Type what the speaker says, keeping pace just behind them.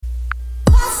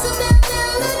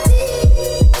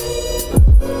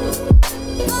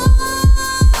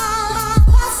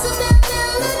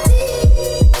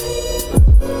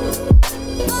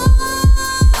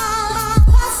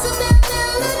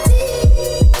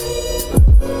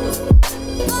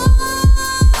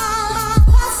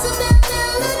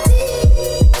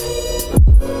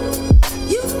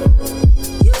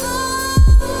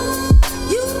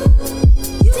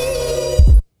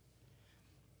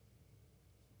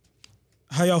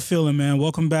How y'all feeling, man?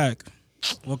 Welcome back.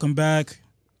 Welcome back.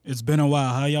 It's been a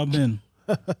while. How y'all been?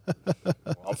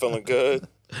 I'm feeling good.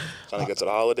 Trying to get to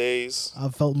the holidays. I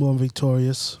felt more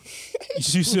victorious.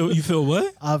 You feel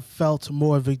what? I felt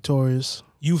more victorious.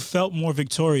 You felt more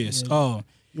victorious. Yeah. Oh,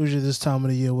 Usually this time of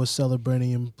the year we're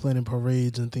celebrating and planning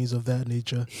parades and things of that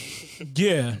nature.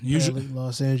 yeah. Usually, Apparently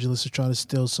Los Angeles is trying to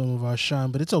steal some of our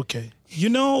shine, but it's okay. you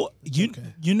know,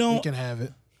 Okay. you know, We can have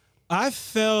it. I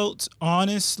felt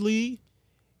honestly,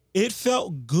 it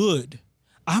felt good.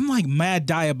 I'm like mad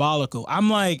diabolical. I'm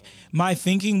like my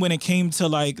thinking when it came to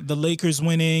like the Lakers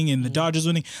winning and the Dodgers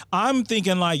winning. I'm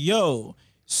thinking like, yo,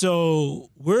 so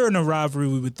we're in a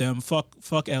rivalry with them.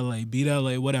 Fuck LA, beat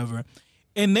LA, whatever.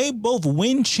 And they both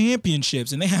win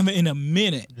championships and they haven't in a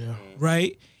minute,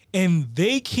 right? And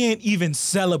they can't even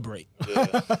celebrate.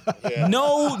 Yeah.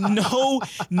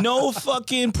 No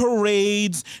fucking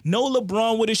parades. No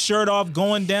LeBron with his shirt off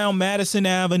going down Madison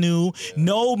Avenue.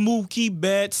 No Mookie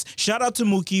Betts. Shout out to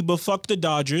Mookie, but fuck the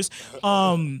Dodgers.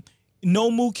 No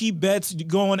Mookie Betts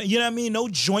going, you know what I mean? No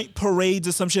joint parades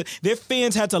or some shit. Their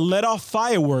fans had to let off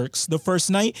fireworks the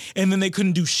first night, and then they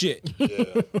couldn't do shit. Yeah.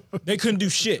 They couldn't do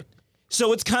shit.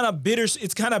 So it's kind of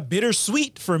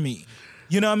bittersweet for me.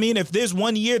 You know what I mean? If there's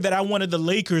one year that I wanted the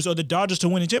Lakers or the Dodgers to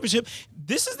win a championship,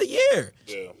 this is the year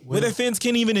where their fans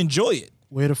can't even enjoy it.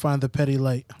 Where to find the petty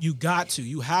light? You got to.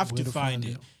 You have to to find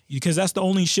find it because that's the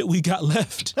only shit we got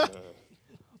left.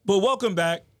 But welcome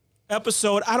back.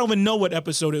 Episode, I don't even know what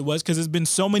episode it was because it's been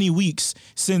so many weeks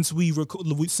since we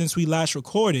last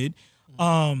recorded.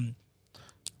 We're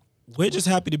just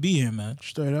happy to be here, man.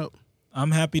 Straight up.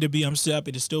 I'm still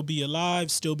happy to still be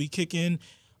alive, still be kicking.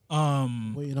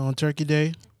 Waiting on Turkey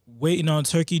Day. Waiting on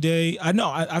Turkey Day. I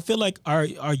know. I feel like are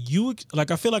you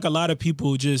like? I feel like a lot of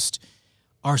people just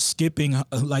are skipping.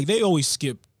 Like they always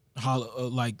skip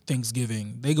like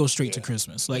Thanksgiving. They go straight to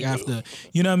Christmas. Like after,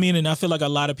 you know what I mean. And I feel like a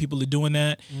lot of people are doing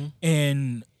that.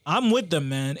 And I'm with them,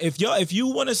 man. If you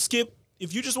want to skip,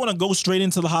 if you just want to go straight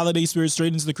into the holiday spirit,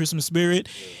 straight into the Christmas spirit.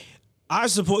 I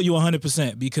support you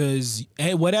 100% because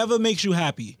whatever makes you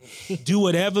happy, do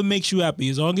whatever makes you happy.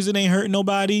 As long as it ain't hurting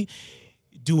nobody,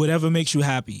 do whatever makes you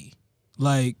happy.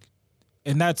 Like,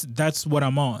 and that's what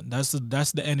I'm on. That's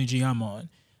the energy I'm on.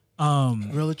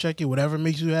 Really check it. Whatever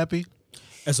makes you happy.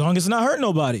 As long as it's not hurting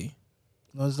nobody.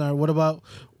 No, it's not. What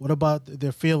about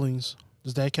their feelings?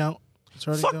 Does that count?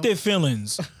 Fuck their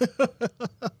feelings.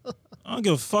 I don't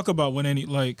give a fuck about what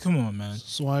come on, man.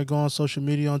 So I go on social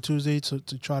media on Tuesday to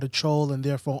try to troll and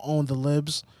therefore own the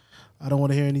libs. I don't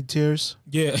want to hear any tears.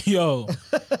 Yeah, yo.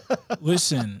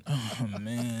 Listen. Oh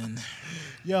man.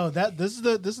 Yo, this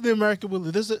is the America we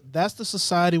live. That's the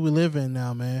society we live in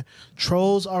now, man.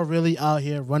 Trolls are really out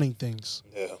here running things.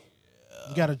 Yeah.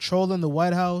 You got a troll in the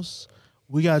White House.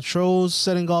 We got trolls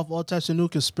setting off all types of new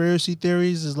conspiracy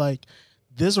theories. It's like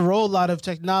this rollout of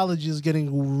technology is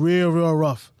getting real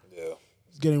rough.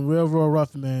 Getting real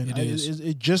rough, man.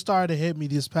 It just started to hit me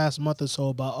this past month or so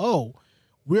about,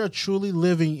 we are truly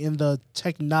living in the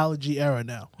technology era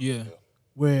now. Yeah.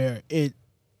 Where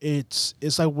it's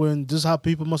like when this is how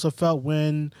people must have felt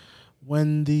when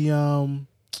the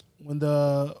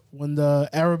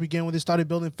era began, when they started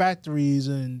building factories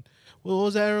and what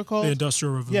was that era called? The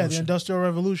Industrial Revolution. Yeah, the Industrial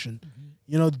Revolution. Mm-hmm.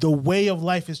 You know, the way of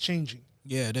life is changing.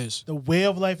 Yeah, it is. The way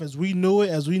of life as we knew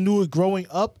it growing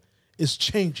up is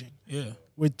changing. Yeah.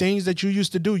 With things that you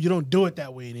used to do, you don't do it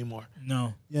that way anymore.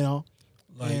 No. You know?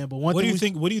 Like, but what do you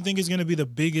think is going to be the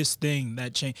biggest thing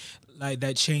that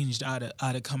changed out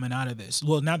of coming out of this?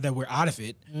 Well, not that we're out of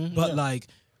it, but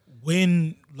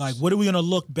what are we going to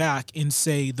look back and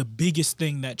say the biggest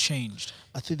thing that changed?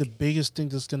 I think the biggest thing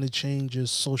that's going to change is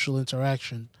social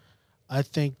interaction. I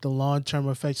think the long-term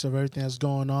effects of everything that's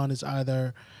going on is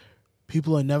either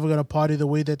people are never going to party the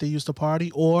way that they used to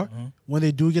party, or when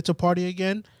they do get to party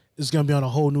again, it's going to be on a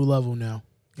whole new level now.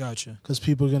 Gotcha. Because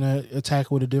people are going to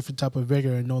attack with a different type of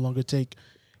vigor and no longer take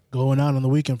going out on the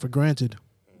weekend for granted.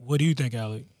 What do you think,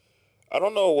 Alec? I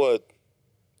don't know what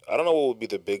would be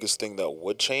the biggest thing that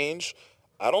would change.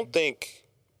 In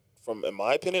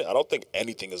my opinion, I don't think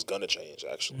anything is going to change,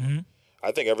 actually. Mm-hmm.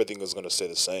 I think everything is going to stay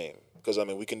the same. Because, I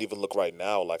mean, we can even look right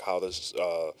now, like how there's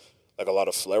like a lot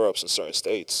of flare-ups in certain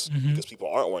states because people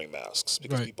aren't wearing masks,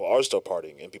 because people are still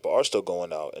partying and people are still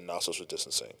going out and not social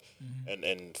distancing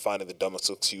and finding the dumbest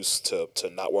excuse to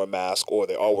not wear a mask, or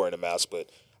they are wearing a mask, but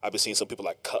I've been seeing some people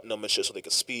like cutting them and shit so they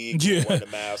can speak, wearing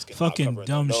a mask and fucking not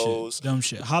covering their nose. Dumb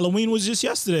shit. Halloween was just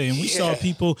yesterday, and we saw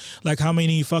people, like how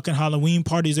many fucking Halloween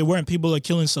parties there were, and people are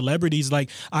killing celebrities.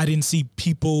 Like, I didn't see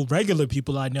regular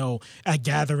people I know at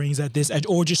gatherings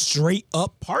or just straight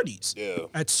up parties. Yeah.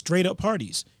 At straight up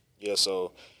parties. Yeah,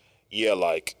 so, yeah,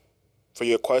 like, For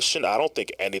your question, I don't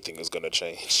think anything is going to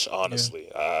change,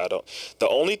 honestly. I don't. The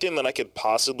only thing that I could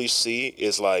possibly see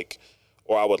is like,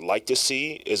 or I would like to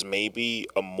see, is maybe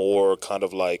a more kind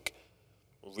of like,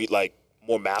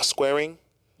 more mask wearing,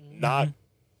 not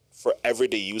for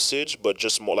everyday usage, but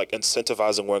just more like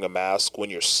incentivizing wearing a mask when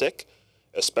you're sick,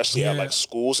 especially at like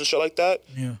schools and shit like that.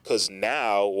 Yeah. Because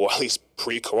now, or at least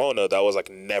pre-corona, that was like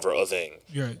never a thing.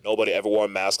 Right. Nobody ever wore a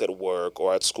mask at work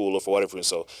or at school or for whatever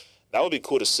reason. So that would be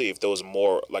cool to see if there was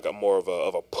more like a more of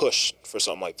a push for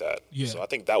something like that. Yeah. So I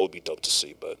think that would be dope to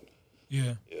see. But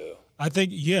Yeah. yeah, I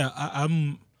think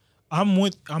I'm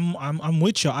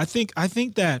with you. I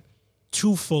think that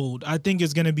twofold. I think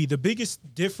is going to be the biggest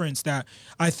difference that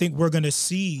I think we're going to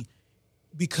see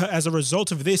because as a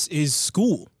result of this is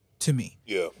school to me.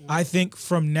 yeah, I think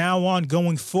from now on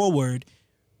going forward,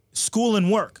 school and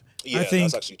work. yeah. I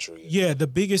think That's actually true. Yeah. yeah, the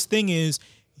biggest thing is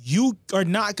you are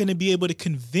not going to be able to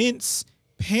convince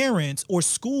parents or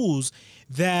schools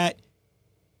that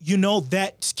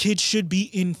that kids should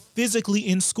be physically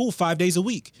in school 5 days a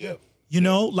week. Yeah.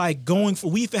 Like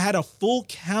we've had a full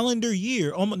calendar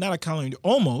year, almost not a calendar year,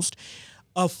 almost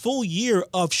a full year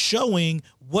of showing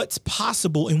what's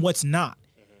possible and what's not.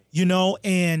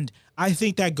 And I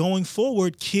think that going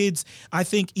forward, kids, I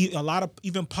think a lot of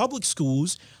even public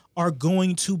schools are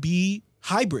going to be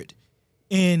hybrid.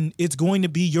 And it's going to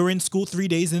be you're in school 3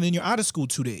 days and then you're out of school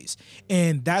 2 days.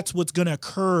 And that's what's going to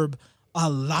curb a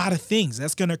lot of things.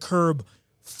 That's going to curb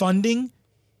funding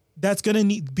that's going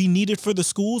to be needed for the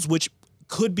schools, which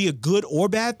could be a good or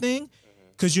bad thing.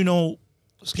 Because,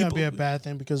 It's going to be a bad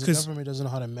thing because the government doesn't know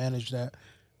how to manage that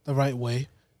the right way.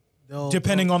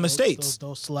 Depending on the states.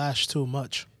 They'll slash too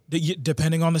much.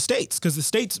 Depending on the states, because the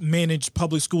states manage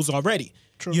public schools already.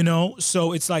 True.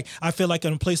 So it's like, I feel like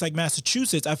in a place like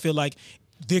Massachusetts, I feel like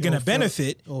they're going to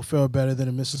benefit. It'll feel better than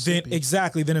in Mississippi.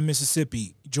 Than in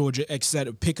Mississippi, Georgia,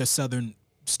 etc. Pick a southern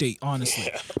state, honestly.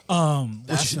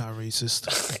 That's not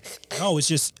racist. No, it's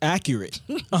just accurate.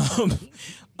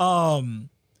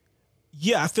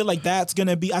 Yeah, I feel like that's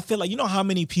gonna be. I feel like you don't know how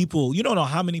many people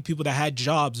that had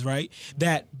jobs, right?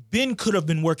 That could have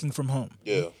been working from home.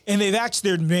 Yeah. And they've asked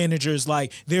their managers,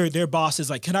 like their bosses,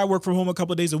 like, can I work from home a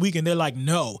couple of days a week? And they're like,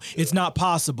 no, it's not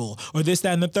possible, or this,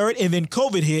 that, and the third. And then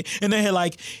COVID hit, and they're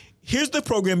like, here's the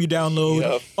program you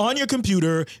download on your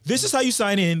computer. This is how you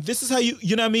sign in. This is how you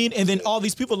know what I mean? And then all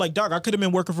these people are like, dog, I could have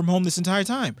been working from home this entire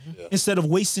time instead of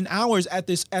wasting hours at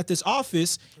this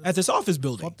office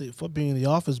building. For being in the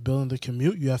office building, the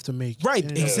commute you have to make. Right,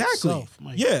 exactly. Itself.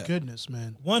 My goodness,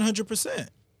 man. 100%.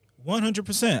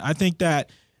 100%. I think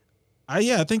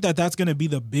that that's going to be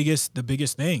the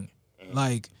biggest thing.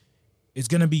 Like, it's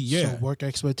going to be, So work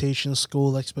expectations,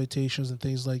 school expectations, and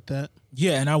things like that.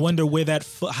 Yeah, and I wonder where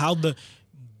how the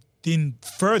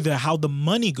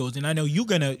money goes. And I know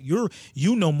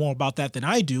you know more about that than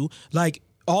I do. Like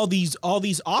all these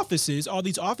offices, all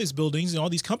these office buildings, and all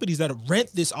these companies that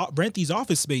rent these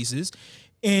office spaces,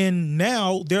 and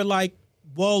now they're like,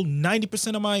 well,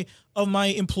 90% of my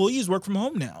employees work from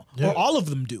home now, or all of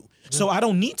them do. So I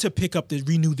don't need to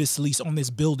renew this lease on this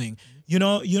building. You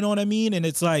know what I mean? And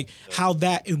it's like how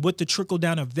that and what the trickle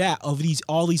down of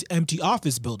all these empty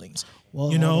office buildings.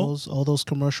 Well, all those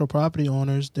commercial property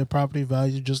owners, their property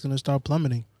value is just going to start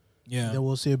plummeting. Yeah. Then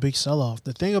we'll see a big sell off.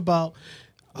 The thing about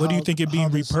what do you think it being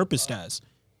repurposed as,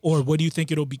 or what do you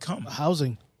think it'll become?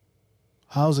 Housing.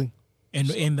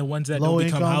 And the ones that don't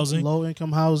become housing? Low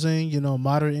income housing,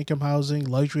 moderate income housing,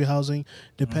 luxury housing,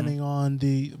 depending on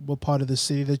what part of the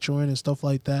city that you're in and stuff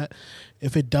like that.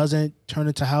 If it doesn't turn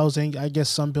into housing, I guess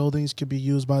some buildings could be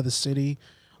used by the city,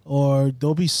 or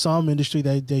there'll be some industry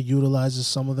that utilizes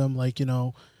some of them, like,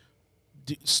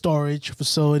 storage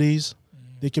facilities.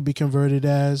 They could be converted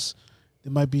as.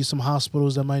 There might be some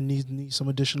hospitals that might need some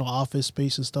additional office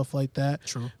space and stuff like that.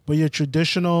 True. But your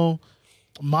traditional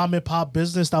mom and pop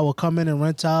business that will come in and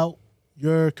rent out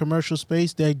your commercial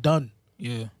space, they're done.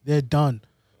 Yeah. They're done.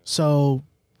 So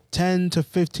 10 to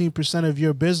 15% of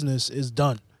your business is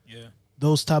done. Yeah.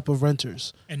 Those type of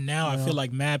renters. And now I feel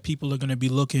like mad people are going to be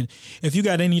looking, if you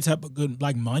got any type of good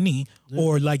like money,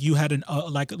 or like you had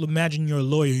imagine you're a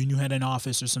lawyer and you had an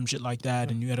office or some shit like that,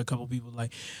 and you had a couple people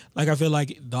like I feel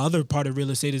like the other part of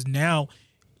real estate is now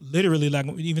literally, like,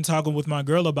 even talking with my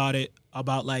girl about it,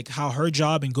 about like how her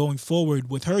job and going forward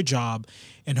with her job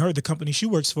and the company she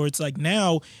works for, it's like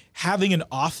now having an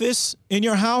office in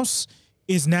your house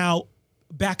is now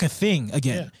back a thing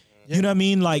again. You know what I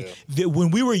mean? Like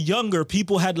when we were younger,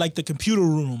 people had like the computer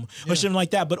room or something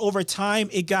like that. But over time,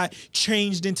 it got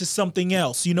changed into something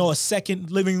else. You know, a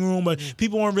second living room. Or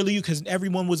people weren't really, because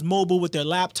everyone was mobile with their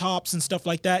laptops and stuff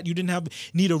like that. You didn't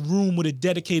need a room with a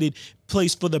dedicated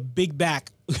place for the big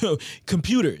back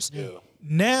computers. Yeah.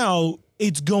 Now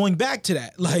it's going back to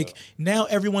that. Like now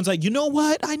everyone's like, you know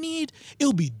what I need? It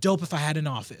would be dope if I had an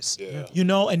office. Yeah. You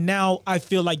know, and now I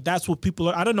feel like that's what people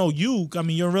are. I don't know you. I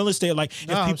mean, you're in real estate. Like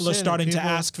if people are starting to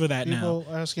ask for that now. People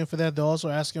are asking for that. They're also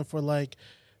asking for like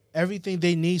everything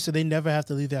they need so they never have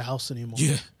to leave their house anymore.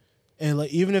 Yeah. And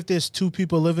like even if there's 2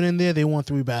 people living in there, they want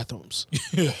 3 bathrooms.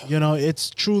 You know,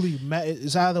 it's truly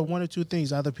it's either one or two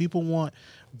things. Either people want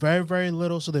very, very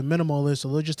little, so they're minimalist, so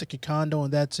they'll just take a condo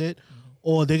and that's it.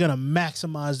 Or they're gonna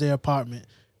maximize their apartment.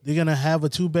 They're gonna have a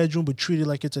 2-bedroom but treat it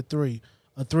like it's a 3.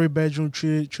 A 3-bedroom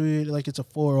treat it like it's a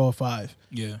 4 or a 5.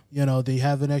 Yeah. You know, they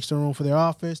have an extra room for their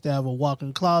office. They have a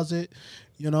walk-in closet.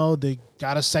 You know, they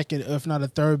got a second, if not a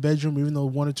 3rd bedroom, even though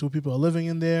 1 or 2 people are living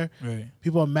in there. Right.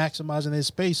 People are maximizing their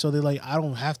space, so they're like, I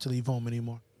don't have to leave home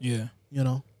anymore. Yeah. You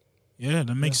know. Yeah,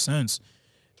 that makes sense.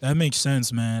 That makes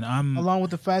sense, man. Along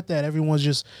with the fact that everyone's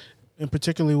just, and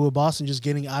particularly with Boston, just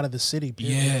getting out of the city.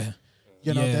 Period. Yeah.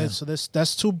 You know,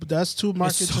 that's two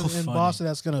markets in Boston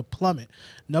that's gonna plummet.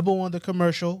 Number 1, the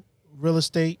commercial real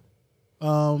estate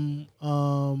market,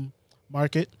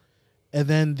 and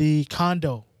then the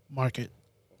condo market.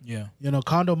 Yeah. You know,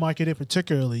 condo market in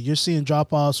particularly, you're seeing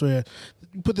drop offs where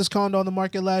you put this condo on the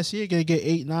market last year, you're gonna get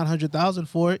 800,000-900,000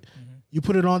 for it. Mm-hmm. You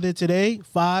put it on there today,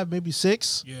 5, maybe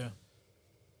 6. Yeah.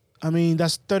 I mean,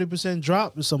 that's 30%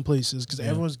 drop in some places because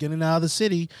everyone's getting out of the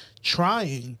city,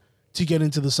 trying to get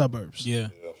into the suburbs. Yeah.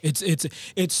 It's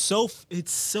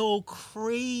so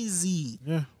crazy.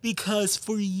 Yeah. Because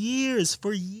for years,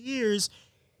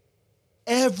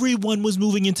 everyone was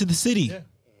moving into the city.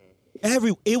 Yeah.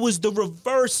 It was the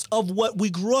reverse of what we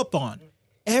grew up on.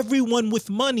 Everyone with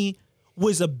money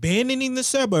was abandoning the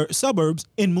suburbs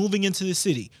and moving into the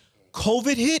city.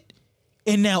 COVID hit,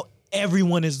 and now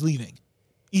everyone is leaving,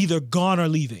 either gone or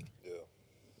leaving.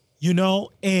 You know,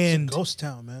 and it's a ghost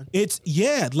town, man. It's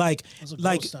I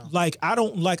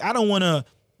don't want to.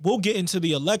 We'll get into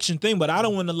the election thing, but I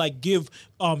don't want to like give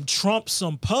Trump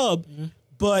some pub. Mm-hmm.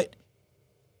 But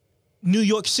New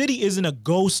York City isn't a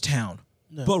ghost town,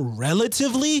 but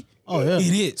relatively,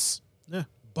 it is. Yeah,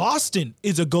 Boston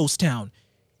is a ghost town,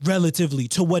 relatively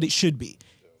to what it should be.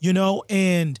 You know,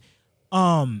 and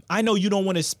I know you don't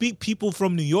want to speak, people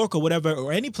from New York or whatever,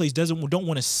 or any place don't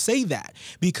want to say that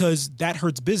because that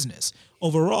hurts business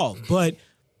overall. But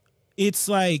it's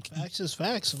like facts is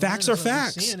facts. Facts are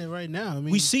facts. We're seeing it right now. I mean,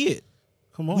 we see it.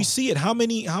 Come on, we see it. How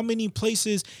many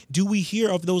places do we hear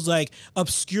of those like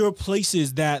obscure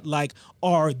places that like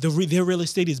are their real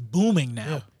estate is booming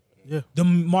now? Yeah. The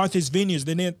Martha's Vineyards,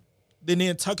 the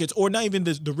Nantuckets, or not even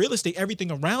the real estate,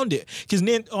 everything around it. Because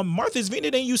Martha's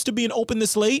Vineyard ain't used to being open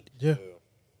this late. Yeah.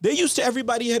 They used to,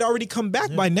 everybody had already come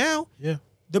back by now. Yeah.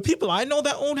 The people I know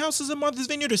that own houses in Martha's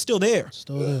Vineyard are still there.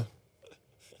 Still there.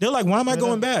 They're like, why am I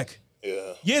going back?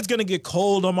 Yeah. Yeah, it's going to get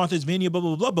cold on Martha's Vineyard, blah,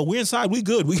 blah, blah, but we're inside. We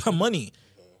good. We got money.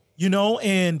 You know,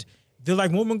 and they're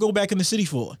like, what am I going to go back in the city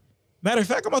for? Matter of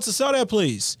fact, I'm about to sell that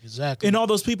place. Exactly. And all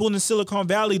those people in the Silicon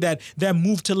Valley that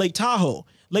moved to Lake Tahoe.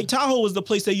 Lake Tahoe was the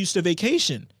place they used to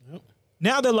vacation. Yep.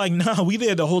 Now they're like, nah, we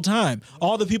there the whole time.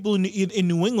 All the people in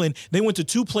New England, they went to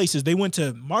 2 places. They went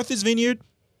to Martha's Vineyard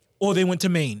or they went to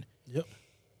Maine. Yep.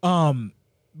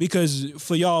 Because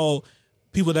for y'all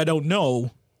people that don't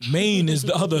know, Maine is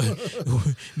the other.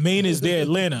 Maine is their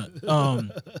Atlanta.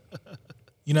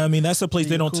 You know what I mean? That's the place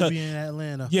they don't talk. In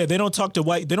Atlanta. Yeah, they don't talk to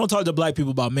black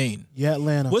people about Maine. Yeah,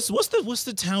 Atlanta. What's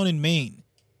the town in Maine?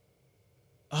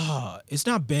 It's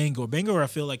not Bangor. Bangor, I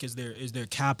feel like is their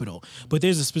capital. But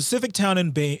there's a specific town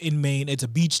in Maine. It's a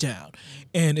beach town,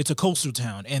 and it's a coastal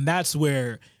town, and that's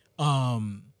where they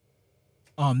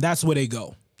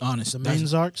go. Honestly, the Maine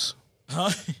Zarks.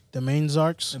 Huh? The Maine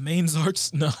Zarks. The Maine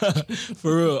Zarks. No,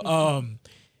 for real.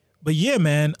 But yeah,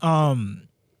 man.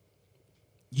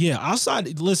 Yeah, outside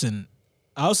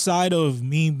of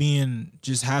me being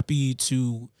just happy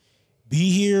to be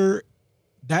here,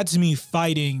 that's me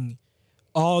fighting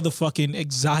all the fucking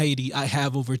anxiety I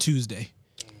have over Tuesday.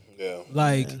 Yeah.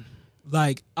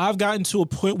 Like I've gotten to a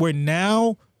point where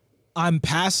now I'm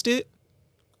past it,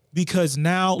 because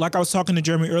now, like I was talking to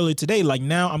Jeremy earlier today, like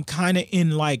now I'm kind of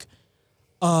in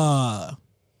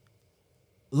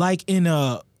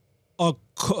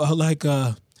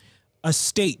a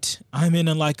state. I'm in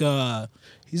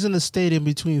He's in a state in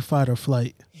between fight or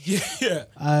flight. Yeah.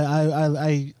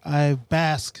 I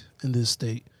bask in this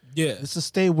state. Yeah. It's a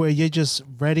state where you're just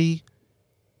ready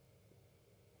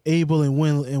able and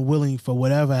willing for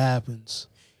whatever happens.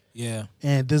 Yeah.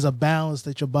 And there's a balance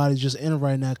that your body's just in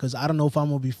right now, because I don't know if I'm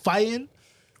gonna be fighting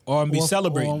Or I'm gonna be or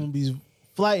celebrating. I'm gonna be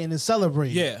flighting and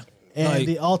celebrating. Yeah. And Like-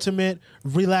 the ultimate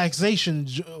relaxation.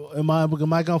 Am I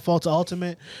gonna fall to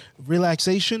ultimate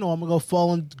relaxation, or am I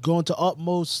gonna go into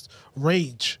utmost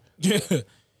rage? Yeah.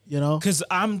 You know, Cause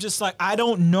I'm just like, I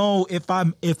don't know if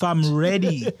I'm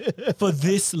ready for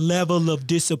this level of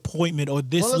disappointment or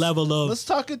this Well, level of. let's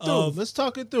talk it through. of- Let's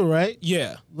talk it through, right?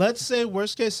 Yeah. Let's say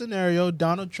worst case scenario,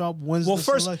 Donald Trump wins Well, the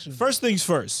first election. things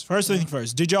first. First things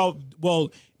first. Did y'all?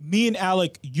 Well, me and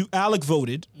Alec. Alec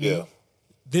voted. Yeah.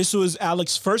 This was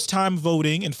Alec's first time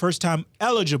voting and first time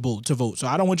eligible to vote. So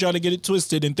I don't want y'all to get it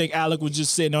twisted and think Alec was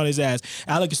just sitting on his ass.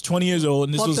 Alec is 20 years old,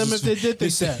 and this Fuck was them if they did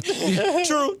think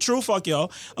that. True. Fuck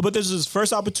y'all. But this was his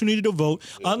first opportunity to vote.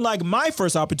 Unlike my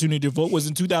first opportunity to vote was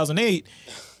in 2008.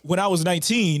 When I was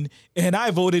 19 and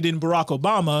I voted in Barack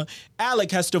Obama,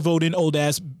 Alec has to vote in old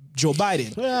ass Joe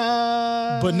Biden.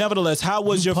 But nevertheless, how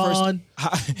was your Pawn.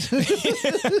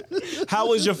 how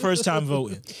was your first time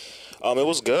voting? It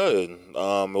was good. It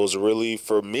was really,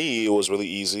 for me, it was really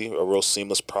easy, a real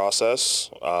seamless process.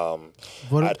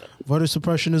 Voter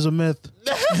suppression is a myth.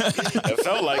 It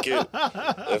felt like it.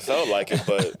 It felt like it,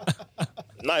 but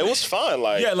no, it was fine.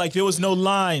 Like, Yeah, like there was no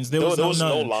lines. There was no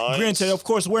none. lines. Granted, of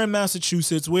course, we're in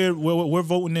Massachusetts. We're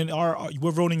voting in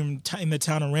we're voting in the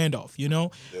town of Randolph. You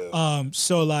know,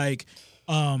 so like,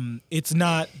 it's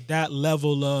not that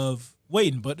level of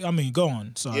waiting. But I mean, go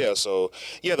on. Sorry. yeah, so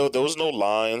yeah, there was no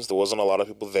lines. There wasn't a lot of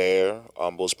people there.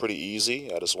 It was pretty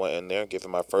easy. I just went in there, gave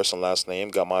them my first and last name,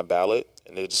 got my ballot,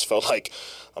 and it just felt like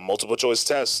a multiple choice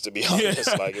test. To be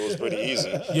honest, like it was pretty easy.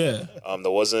 Yeah. There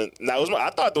wasn't. Now I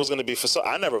thought there was going to be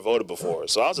I never voted before,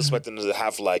 so I was expecting to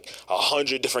have like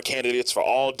 100 different candidates for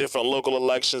all different local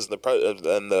elections and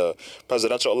the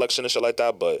presidential election and shit like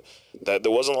that. But that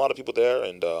there wasn't a lot of people there,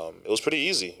 and it was pretty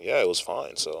easy. Yeah, it was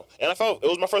fine. So, and I felt it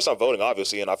was my first time voting,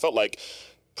 obviously, and I felt like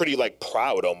pretty like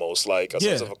proud, almost like a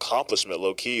sense of accomplishment,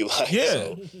 low key. Like, Yeah.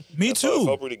 so Me I felt- too. It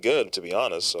felt pretty good, to be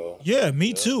honest. So Yeah,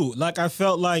 me too. Like I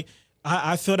felt like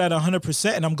I feel that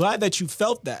 100%, and I'm glad that you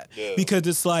felt that because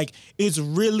it's like it's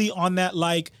really on that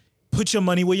like put your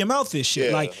money where your mouth is shit.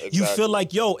 Yeah, like you exactly. feel like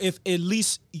if at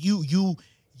least you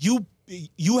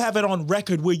have it on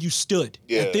record where you stood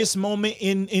at this moment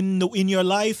in your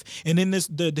life and in this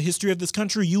the history of this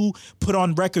country. You put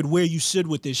on record where you stood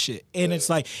with this shit, and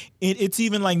it's like it's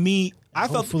even like me. I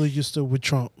felt Hopefully you still with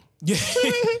Trump. yeah,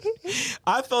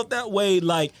 I felt that way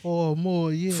like 4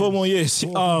 more years. 4 more years.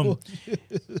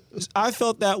 I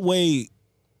felt that way.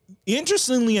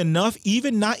 Interestingly enough,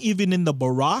 not even in the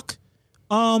Barack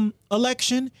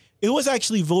election, it was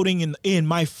actually voting in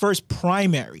my first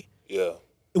primary. yeah.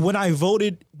 When I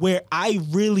voted, where I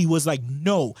really was like,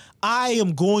 no, I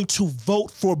am going to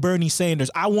vote for Bernie Sanders.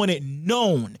 I want it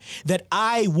known that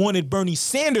I wanted Bernie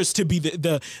Sanders to be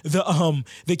the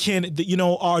candidate, you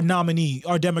know, our nominee,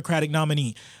 our Democratic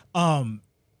nominee.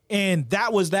 And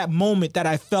that was that moment that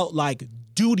I felt like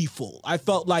dutiful. I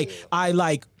felt like I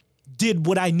like did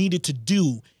what I needed to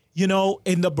do. You know,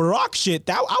 in the Barack shit,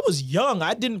 that I was young.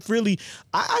 I didn't really,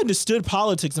 I understood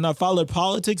politics and I followed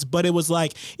politics, but it was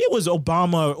like, it was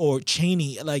Obama or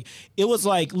Cheney. Like, it was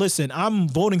like, listen, I'm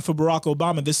voting for Barack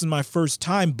Obama. This is my first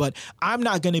time, but I'm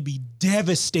not going to be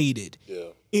devastated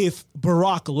if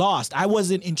Barack lost. I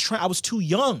wasn't I was too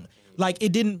young. Like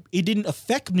it didn't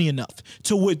affect me enough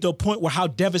to the point where how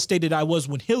devastated I was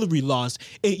when Hillary lost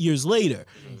 8 years later.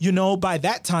 You know, by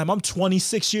that time I'm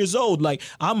 26 years old. Like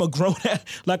I'm a grown,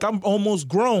 like I'm almost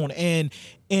grown, and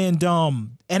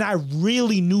I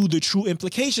really knew the true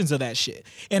implications of that shit.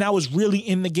 And I was really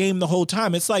in the game the whole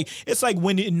time. It's like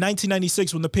when in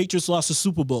 1996 when the Patriots lost the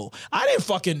Super Bowl. I didn't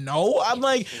fucking know. I'm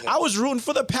like, I was rooting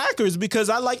for the Packers because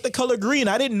I like the color green.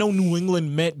 I didn't know New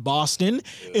England meant Boston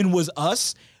and was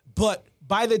us. But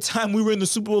by the time we were in the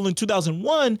Super Bowl in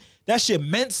 2001, that shit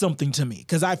meant something to me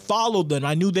because I followed them.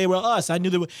 I knew they were us. I knew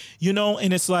they were, you know,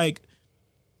 and it's like,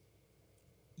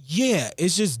 yeah,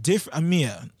 it's just different. I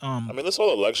mean, this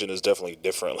whole election is definitely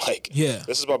different. Like,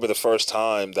 this is probably the first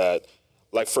time that,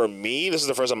 like, for me, this is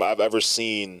the first time I've ever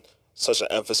seen such an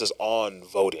emphasis on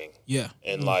voting. Yeah.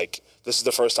 And, like, this is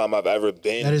the first time I've ever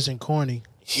been. That isn't corny.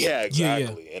 Yeah,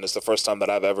 exactly. And it's the first time that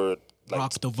I've ever, like,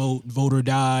 rock the vote or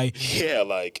die. Yeah,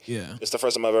 like, it's the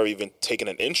first time I've ever even taken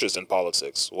an interest in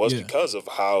politics was because of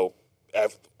how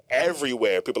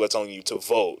everywhere people are telling you to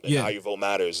vote and how your vote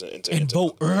matters and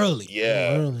vote early.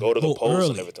 Yeah, go to the Vote polls early.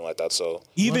 and everything like that. So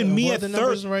even me What at the third.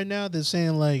 numbers right now, they're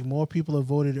saying like more people have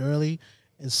voted early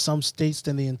in some states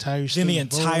than the entire state. In the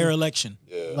entire voted election.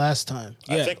 last time.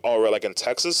 Yeah. I think already like in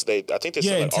Texas, I think they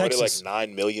said like already Texas. like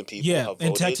 9 million people Yeah, have voted.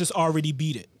 and Texas already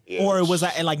beat it. Yeah. Or it was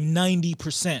at like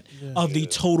 90% of the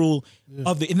total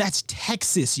of the, and that's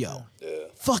Texas, yo. Yeah.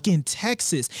 Fucking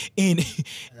Texas. And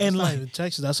Not like, even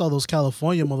Texas. That's all those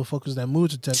California motherfuckers that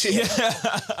moved to Texas.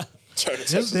 Turn to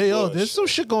There's, Texas there's bush. some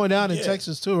shit going down in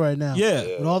Texas too right now. Yeah.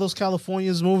 With all those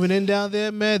Californians moving in down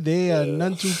there, man, they are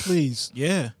none too pleased.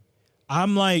 yeah.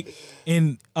 I'm like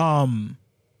About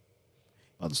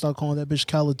to start calling that bitch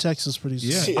Cali, Texas pretty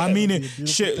soon. I mean, That'd be a beautiful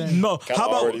shit. thing. No,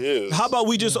 already is. how about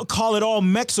we just call it all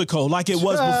Mexico like it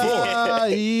was before? Ah,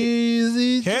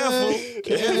 easy. Careful, Jack.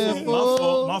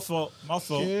 careful. My fault.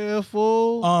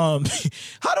 Careful. How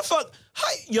the fuck? How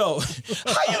you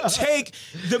take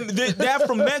that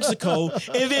from Mexico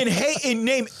and then and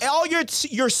name all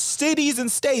your cities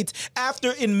and states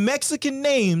after in Mexican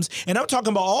names? And I'm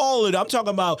talking about all of it. I'm talking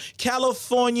about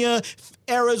California,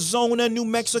 Arizona, New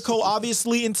Mexico,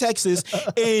 obviously in Texas,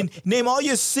 and name all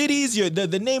your cities,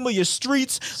 the name of your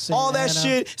streets, all that Ana.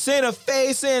 shit. Santa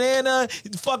Fe, Santa Ana,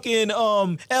 fucking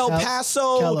El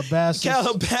Paso,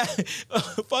 Calabasas.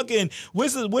 fucking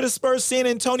what's the Spurs, San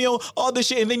Antonio, all this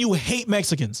shit, and then you hate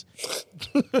Mexicans.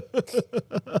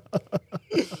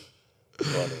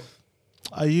 Funny.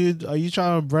 Are you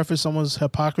trying to reference someone's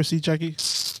hypocrisy, Chucky? You're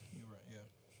right, yeah.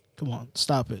 Come on,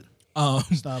 stop it.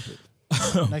 Stop it.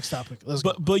 Next topic. Let's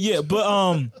go. But yeah,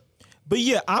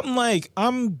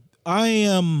 I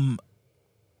am.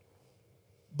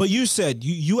 But you said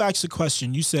you asked a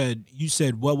question. You said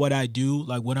what would I do?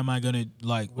 Like what am I gonna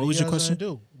like? What was your question?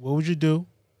 What would you do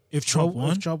If Trump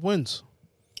won? If Trump wins.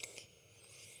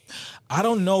 I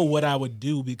don't know what I would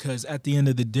do because at the end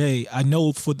of the day, I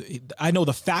know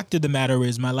the fact of the matter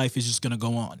is my life is just gonna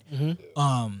go on.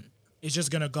 It's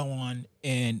just gonna go on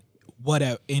and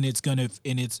whatever, and it's gonna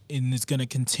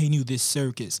continue this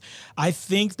circus. I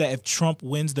think that if Trump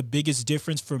wins, the biggest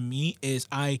difference for me is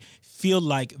I feel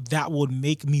like that would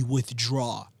make me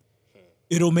withdraw.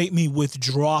 It'll make me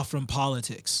withdraw from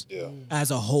politics as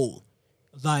a whole.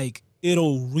 Like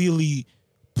it'll really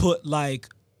put like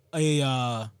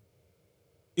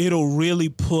it'll really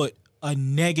put a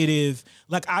negative,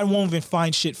 like I won't even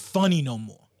find shit funny no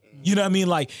more. You know what I mean?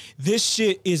 Like this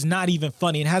shit is not even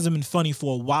funny. It hasn't been funny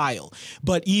for a while.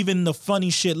 But even the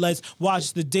funny shit, let's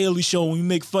watch the Daily Show and we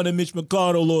make fun of Mitch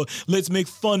McConnell, or let's make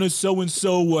fun of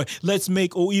so-and-so, or let's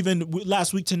make, or even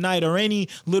Last Week Tonight, or any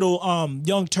little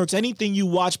Young Turks, anything you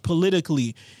watch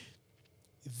politically,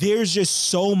 there's just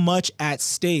so much at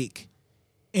stake.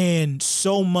 And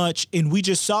so much, and we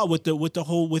just saw with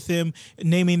him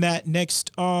naming that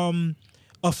next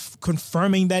of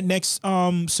confirming that next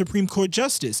Supreme Court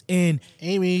justice and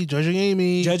Judging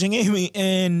Amy,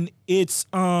 and it's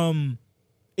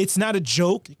not a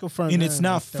joke and it's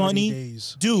not funny,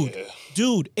 days.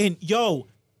 dude, and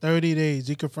 30 days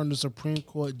he confirmed the Supreme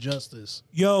Court justice.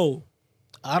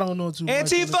 I don't know too much.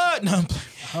 Antifa. No,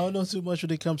 I don't know too much when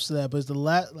it comes to that, but it's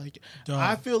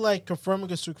I feel like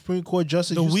confirming a Supreme Court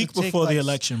justice the week before the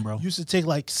election, bro, used to take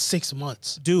like 6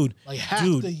 months, dude, like half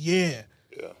the year.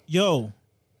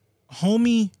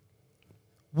 Homie,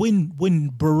 when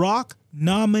Barack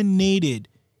nominated,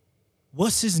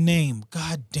 what's his name?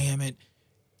 God damn it,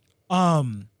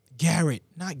 Garrett,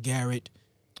 not Garrett.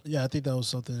 Yeah, I think that was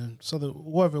something.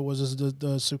 Whoever it was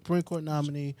the Supreme Court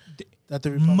nominee that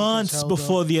the Republicans months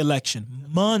before the election.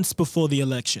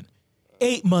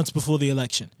 8 months before the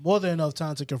election. More than enough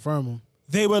time to confirm him.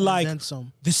 They were like, then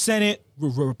some. the Senate,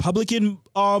 Republican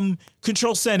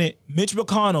control Senate, Mitch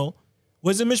McConnell,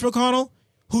 was it Mitch McConnell?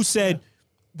 Who said,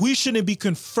 we shouldn't be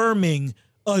confirming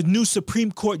a new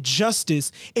Supreme Court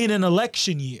justice in an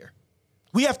election year.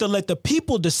 We have to let the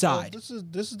people decide. Well,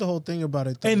 this is the whole thing about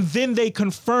it. Though. And then they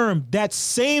confirmed, that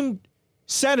same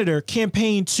senator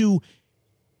campaigned to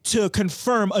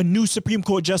confirm a new Supreme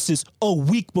Court justice a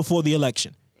week before the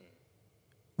election.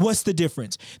 What's the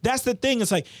difference? That's the thing.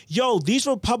 It's like, these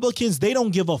Republicans, they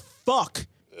don't give a fuck.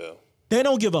 Yeah. They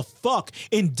don't give a fuck.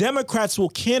 And Democrats will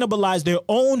cannibalize their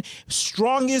own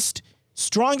strongest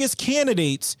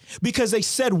candidates because they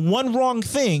said one wrong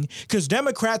thing. Because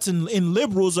Democrats and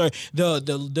liberals are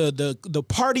the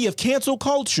party of cancel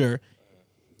culture.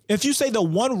 If you say the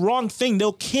one wrong thing,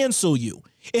 they'll cancel you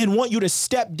and want you to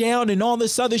step down and all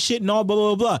this other shit and all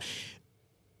blah, blah,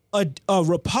 blah. A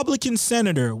Republican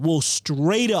senator will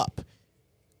straight up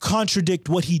contradict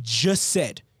what he just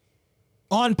said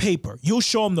on paper. You'll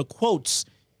show him the quotes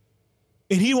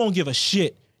and he won't give a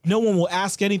shit. No one will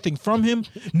ask anything from him.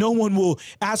 No one will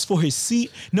ask for his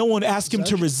seat. No one ask him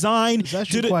to resign. It's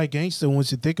actually quite gangster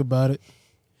once you think about it.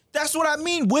 That's what I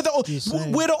mean. We're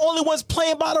the only ones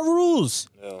playing by the rules.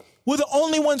 Yeah. We're the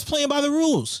only ones playing by the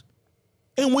rules.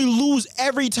 And we lose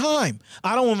every time.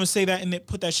 I don't want to say that and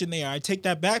put that shit in the air. I take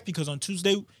that back because on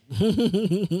Tuesday,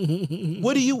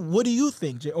 what do you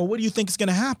think, or what do you think is going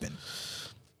to happen?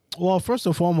 Well, first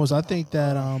and foremost, I think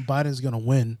that Biden's going to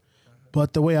win.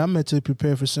 But the way I'm mentally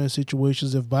prepared for certain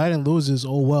situations, if Biden loses,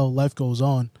 oh well, life goes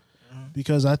on.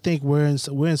 Because I think we're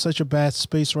in such a bad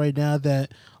space right now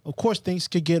that, of course, things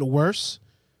could get worse.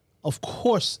 Of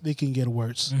course, they can get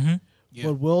worse. Mm-hmm. Yeah.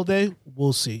 But will they?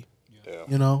 We'll see. Yeah.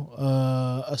 You know,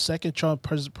 a second Trump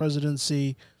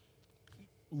presidency,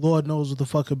 Lord knows what the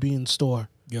fuck could be in store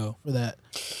for that.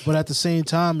 But at the same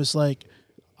time, it's like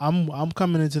I'm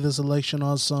coming into this election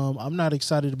on some. I'm not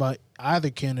excited about either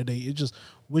candidate. It's just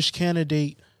which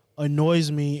candidate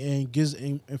annoys me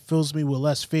and fills me with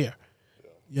less fear.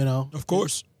 You know, of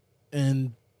course,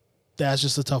 and that's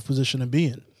just a tough position to be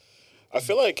in. I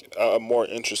feel like a more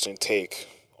interesting take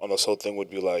on this whole thing would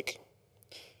be like,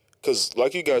 because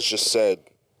like you guys just said,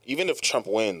 even if Trump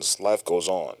wins, life goes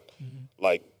on. Mm-hmm.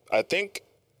 Like, I think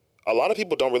a lot of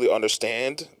people don't really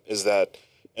understand is that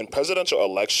in presidential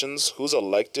elections, who's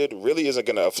elected really isn't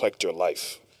going to affect your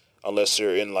life unless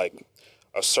you're in like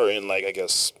a certain, like, I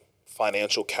guess,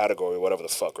 financial category, whatever the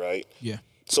fuck, right? Yeah.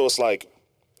 So it's like,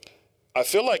 I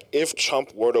feel like if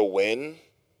Trump were to win,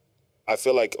 I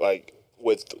feel like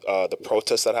with the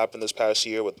protests that happened this past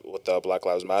year with Black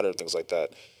Lives Matter and things like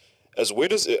that, as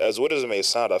weird as it may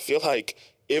sound, I feel like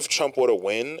if Trump were to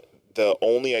win, the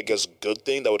only, I guess, good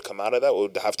thing that would come out of that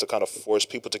would have to kind of force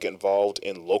people to get involved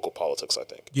in local politics, I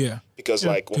think. Yeah. Because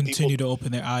like when continue people to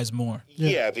open their eyes more.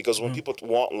 Yeah, because when people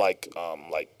want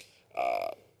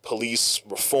police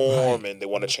reform and they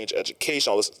want to change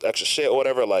education, all this extra shit or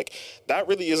whatever, like that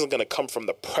really isn't going to come from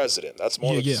the president. That's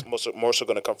more so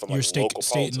going to come from your like state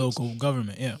politics. and local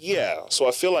government. Yeah. Yeah. So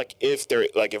I feel like if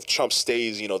Trump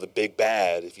stays, the big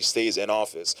bad, if he stays in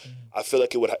office, I feel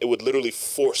like it would literally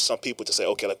force some people to say,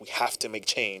 okay, like we have to make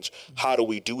change. How do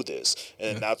we do this?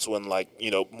 And that's when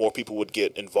more people would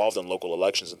get involved in local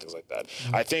elections and things like that.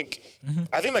 I think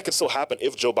that could still happen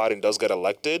if Joe Biden does get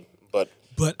elected,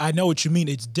 But I know what you mean.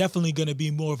 It's definitely going to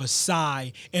be more of a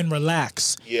sigh and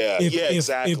relax.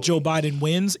 Exactly. If Joe Biden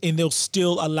wins, and they'll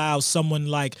still allow someone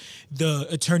like the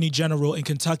Attorney General in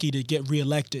Kentucky to get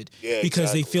reelected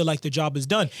because they feel like the job is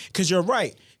done. Because you're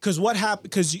right. Because what happened?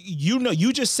 Because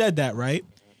you just said that, right?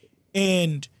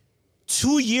 And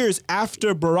 2 years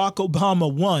after Barack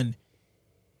Obama won,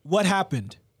 what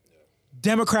happened?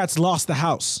 Democrats lost the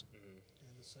House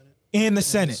and the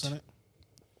Senate.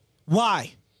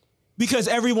 Why? Because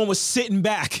everyone was sitting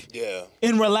back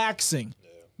and relaxing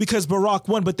because Barack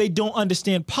won, but they don't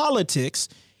understand politics,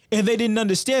 and they didn't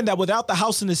understand that without the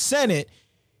House and the Senate,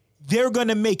 they're going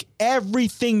to make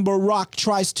everything Barack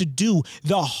tries to do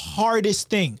the hardest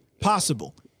thing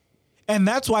possible. And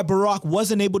that's why Barack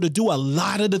wasn't able to do a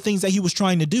lot of the things that he was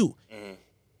trying to do.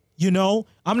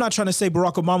 I'm not trying to say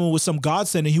Barack Obama was some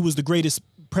godsend and he was the greatest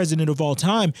president of all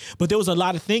time, but there was a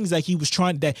lot of things that he was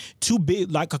trying, that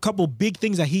a couple big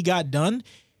things that he got done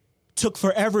took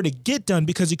forever to get done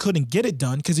because he couldn't get it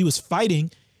done because he was fighting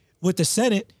with the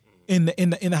Senate in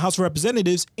the House of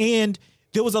Representatives, and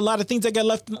there was a lot of things that got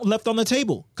left on the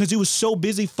table because he was so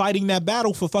busy fighting that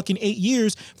battle for fucking 8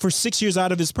 years, for 6 years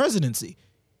out of his presidency,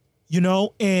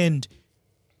 and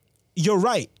you're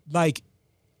right. Like,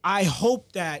 I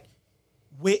hope that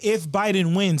if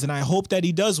Biden wins, and I hope that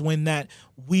he does win, that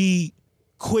we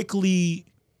quickly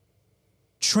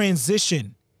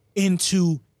transition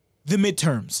into the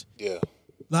midterms. Yeah.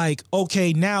 Like,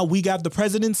 okay, now we got the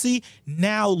presidency.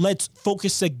 Now let's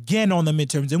focus again on the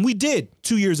midterms. And we did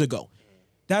 2 years ago.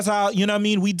 That's how,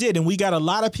 we did. And we got a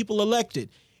lot of people elected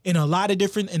in a lot of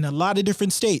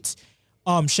different states.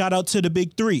 Shout out to the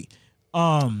big three.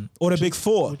 Or the big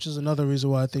four. Which is another reason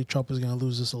why I think Trump is going to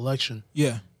lose this election.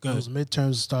 Yeah. Those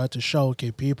midterms start to show,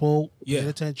 okay, people paid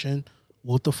attention,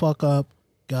 woke the fuck up,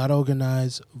 got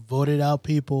organized, voted out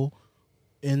people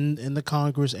in the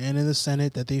Congress and in the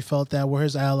Senate that they felt that were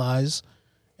his allies,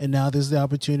 and now there's the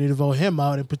opportunity to vote him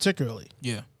out in particularly.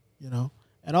 Yeah.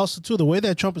 And also, too, the way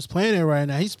that Trump is playing it right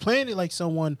now, he's playing it like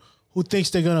someone who thinks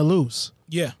they're going to lose.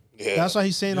 Yeah. That's why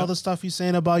he's saying all the stuff he's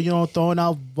saying about, throwing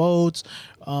out votes.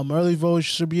 Early votes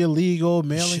should be illegal.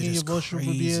 Mailing in your vote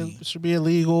should be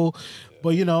illegal.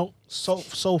 But,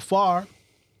 so far,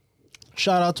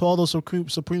 shout out to all those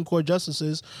Supreme Court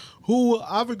justices who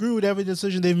I've agreed with every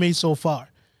decision they've made so far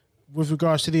with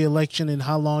regards to the election and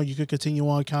how long you could continue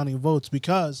on counting votes,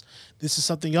 because this is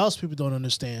something else people don't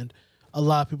understand. A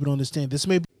lot of people don't understand. This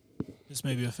may be This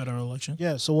may be a federal election.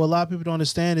 Yeah, so what a lot of people don't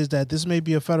understand is that this may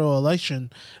be a federal election,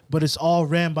 but it's all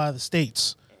ran by the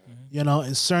states. You know,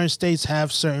 and certain states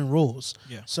have certain rules.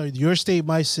 Yeah. So your state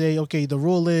might say, okay, the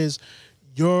rule is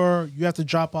you have to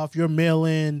drop off your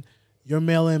mail-in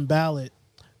ballot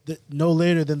no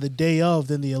later than the day of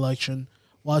the election,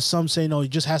 while some say no, it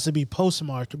just has to be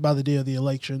postmarked by the day of the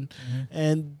election.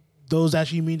 And those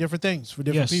actually mean different things for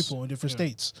different people in different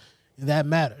states. And that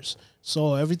matters.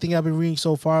 So everything I've been reading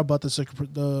so far about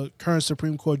the current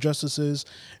Supreme Court justices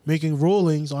making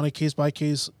rulings on a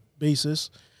case-by-case basis,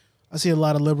 I see a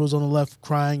lot of liberals on the left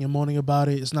crying and moaning about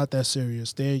it. It's not that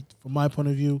serious. From my point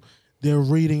of view, they're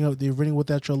reading what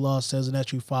the actual law says and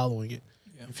actually following it.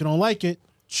 Yeah. If you don't like it,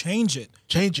 change it.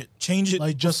 Change it.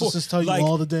 Like justices tell you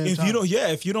all the damn time.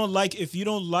 If you don't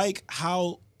like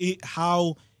how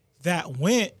that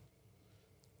went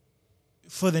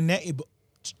for the next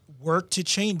work to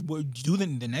change, do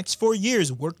the next 4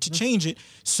 years, work to change it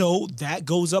so that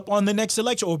goes up on the next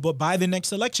election, but by the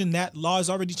next election, that law is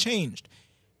already changed.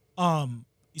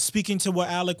 Speaking to what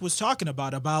Alec was talking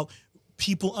about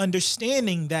people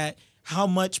understanding that how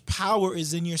much power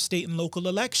is in your state and local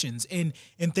elections and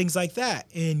things like that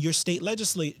in your state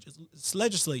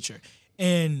legislature.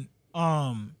 And,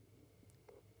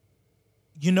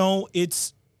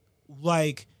 it's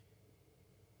like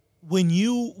when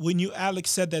you Alex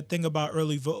said that thing about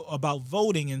about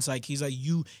voting, and it's like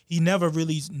he never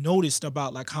really noticed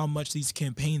about like how much these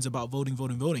campaigns about voting.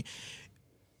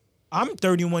 I'm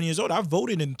 31 years old. I've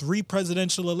voted in 3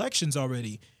 presidential elections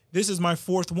already. This is my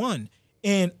 4th one.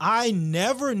 And I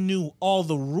never knew all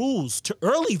the rules to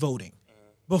early voting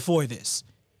before this.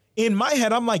 In my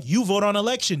head, I'm like, you vote on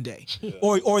election day,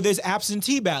 or there's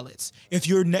absentee ballots. If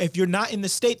you're not in the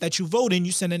state that you vote in,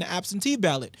 you send in an absentee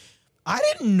ballot. I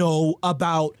didn't know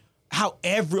about how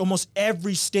almost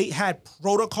every state had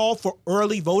protocol for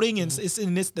early voting, and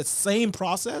it's the same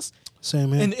process.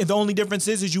 Same here. And the only difference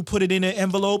is you put it in an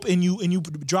envelope and you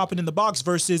drop it in the box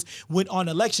versus when on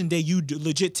election day you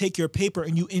legit take your paper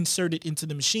and you insert it into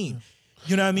the machine.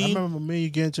 You know what I mean? I remember me and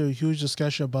you get into a huge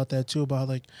discussion about that too, about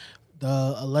like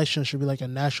the election should be like a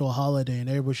national holiday and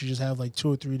everybody should just have like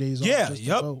 2 or 3 days off just to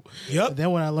vote. And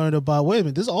then when I learned about, wait a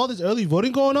minute, all this early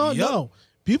voting going on? No.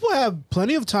 People have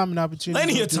plenty of time and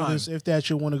opportunity to do this if they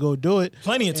actually want to go do it.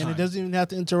 Plenty of time. And it doesn't even have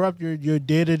to interrupt your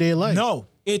day-to-day life. No.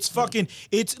 It's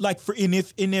like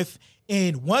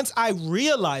and once I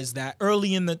realized that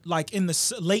early in the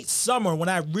late summer, when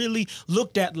I really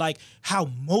looked at like how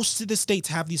most of the states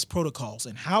have these protocols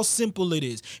and how simple it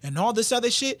is and all this other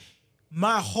shit,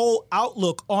 my whole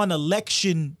outlook on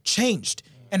election changed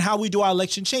and how we do our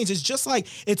election changed. It's just like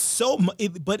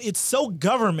but it's so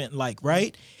government like,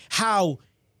 right? How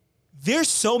there's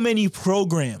so many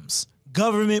programs.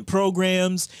 Government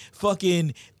programs,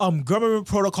 fucking government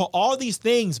protocol, all these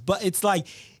things, but it's like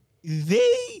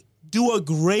they do a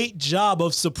great job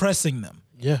of suppressing them.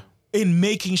 Yeah. In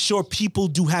making sure people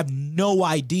do have no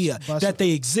idea that they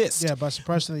exist. Yeah, by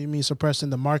suppressing you mean suppressing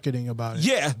the marketing about it.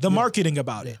 Yeah, marketing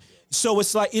about it. So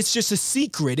it's like it's just a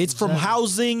secret. It's from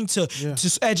housing to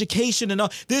education and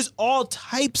all. There's all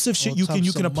types of shit you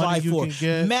can apply for.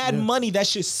 Mad money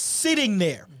that's just sitting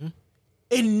there.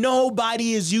 And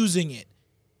nobody is using it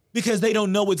because they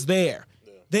don't know it's there.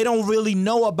 Yeah. They don't really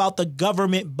know about the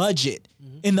government budget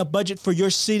and the budget for your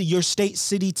city, your state,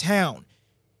 city, town,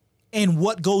 and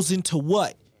what goes into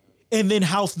what. And then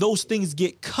how those things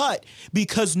get cut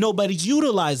because nobody's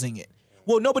utilizing it.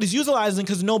 Well, nobody's utilizing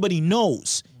because nobody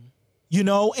knows,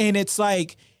 and it's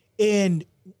like, and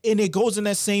it goes in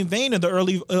that same vein of the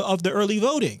early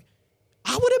voting.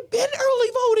 I would have been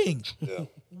early voting. Yeah.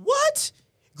 What?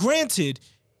 Granted,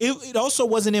 it also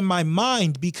wasn't in my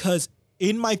mind because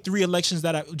in my 3 elections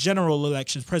general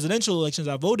elections, presidential elections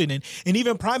I voted in, and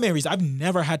even primaries, I've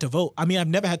never had to vote. I mean, I've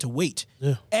never had to wait.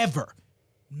 Yeah. Ever.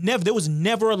 Never. There was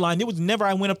never a line. There was never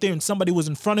I went up there and somebody was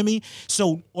in front of me.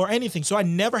 Or anything. So I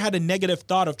never had a negative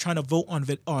thought of trying to vote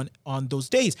on those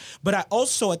days. But I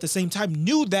also at the same time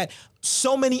knew that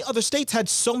so many other states had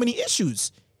so many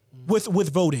issues with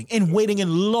voting and waiting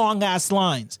in long ass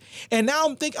lines. And now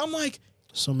I'm like,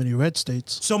 so many red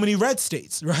states,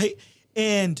 right?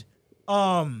 And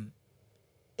now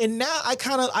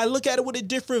I look at it with a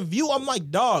different view. I'm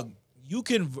like, dog, you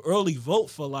can early vote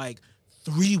for like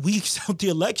 3 weeks of the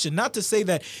election. Not to say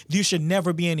that there should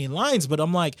never be any lines, but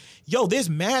I'm like, yo, there's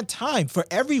mad time for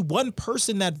every one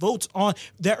person that votes on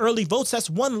that early votes. That's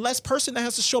one less person that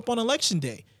has to show up on election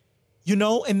day,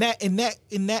 and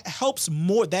that helps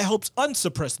more. That helps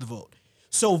unsuppress the vote.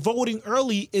 So voting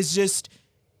early is just.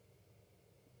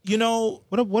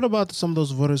 What about some of those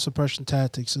voter suppression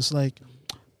tactics? It's like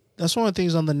That's one of the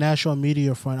things on the national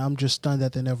media front. I'm just stunned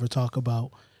that they never talk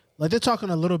about. Like they're talking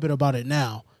a little bit about it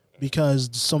now because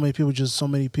so many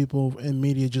people in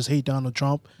media just hate Donald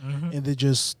Trump, and they're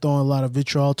just throwing a lot of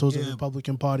vitriol towards the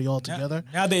Republican Party altogether.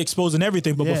 Now they're exposing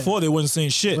everything, but before they wasn't saying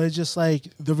shit. But it's just like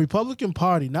the Republican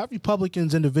Party, not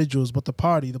Republicans individuals, but the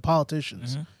party, the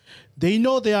politicians. They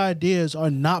know their ideas are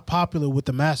not popular with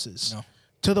the masses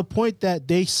to the point that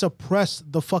they suppress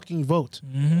the fucking vote.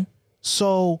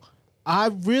 So I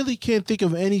really can't think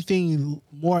of anything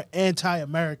more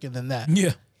anti-American than that.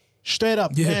 Yeah. Straight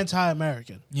up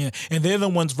anti-American. Yeah. And they're the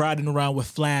ones riding around with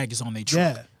flags on their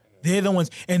truck. Yeah. They're the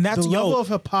ones. And that's the level of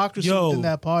hypocrisy in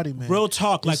that party, man. Real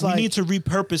talk. Like we need to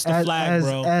repurpose the flag,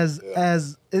 bro.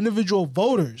 As individual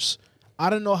voters,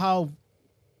 I don't know how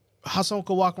someone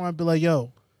could walk around and be like,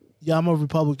 yo, yeah, I'm a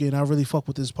Republican. I really fuck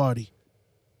with this party.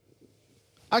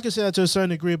 I can say that to a certain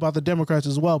degree about the Democrats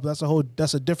as well, but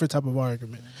that's a different type of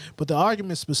argument. But the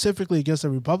argument specifically against the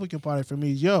Republican Party for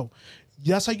me is, yo,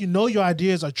 that's how you know your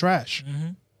ideas are trash.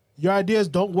 Your ideas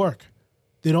don't work.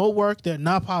 They don't work. They're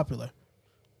not popular.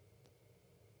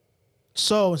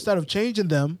 So instead of changing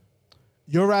them,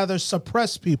 you'll rather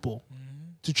suppress people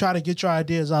to try to get your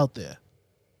ideas out there.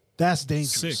 That's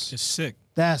dangerous. It's sick.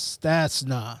 That's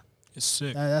nah. It's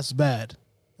sick. That's bad.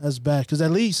 That's bad. Because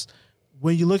at least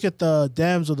when you look at the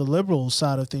Dems or the liberal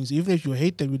side of things, even if you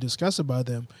hate them, you discuss about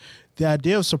them, the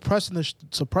idea of suppressing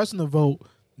the vote,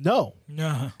 no.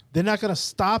 They're not going to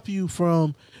stop you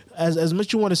from, as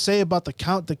much you want to say about the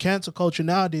cancel culture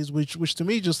nowadays, which to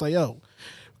me just like, yo,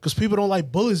 because people don't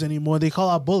like bullies anymore. They call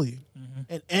out bullying.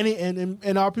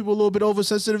 And are people a little bit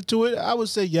oversensitive to it? I would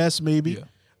say yes, maybe. Yeah.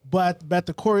 But at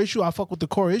the core issue, I fuck with the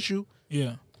core issue.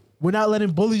 Yeah. We're not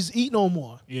letting bullies eat no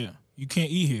more. Yeah. You can't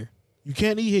eat here. You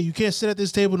can't eat here. You can't sit at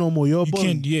this table no more. You're a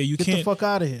bully. You Get can't. the fuck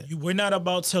out of here. We're not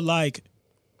about to like.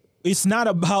 It's not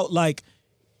about like.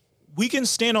 We can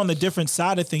stand on the different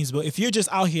side of things, but if you're just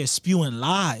out here spewing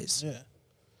lies,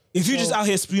 if you're just out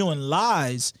here spewing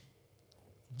lies,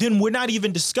 then we're not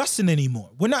even discussing anymore.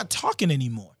 We're not talking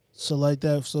anymore. So like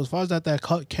that. So as far as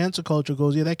that cancel culture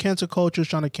goes, that cancel culture is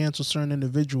trying to cancel certain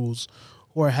individuals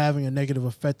who are having a negative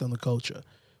effect on the culture.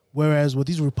 Whereas what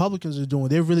these Republicans are doing,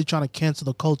 they're really trying to cancel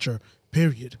the culture,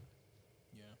 period.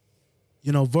 Yeah.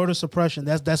 You know, voter suppression,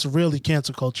 that's really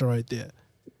cancel culture right there.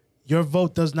 Your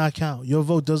vote does not count. Your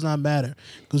vote does not matter.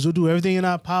 Because we'll do everything in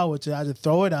our power to either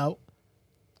throw it out,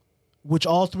 which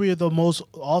all three of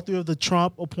the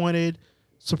Trump-appointed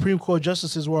Supreme Court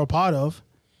justices were a part of,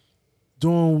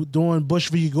 doing Bush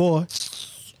v. Gore,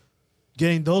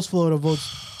 getting those Florida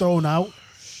votes thrown out,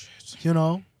 you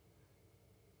know.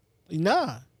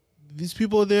 Nah. These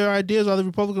people, their ideas are the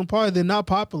Republican Party. They're not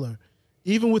popular,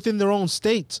 even within their own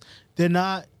states. They're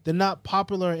not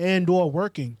popular and or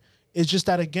working. It's just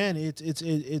that again,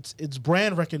 it's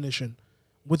brand recognition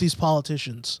with these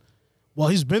politicians. Well,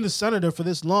 he's been the senator for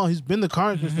this long. He's been the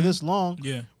congressman for this long.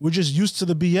 Yeah, we're just used to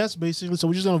the BS basically, so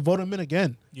we're just gonna vote him in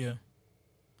again. Yeah.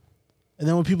 And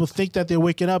then when people think that they're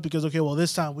waking up because okay, well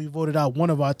this time we voted out one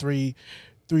of our three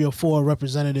or four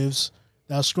representatives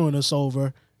that are screwing us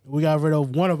over. We got rid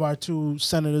of one of our two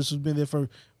senators who's been there for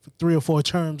 3 or 4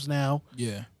 terms now.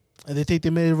 Yeah. And they think they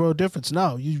made a real difference.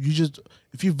 No, you just,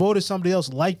 if you voted somebody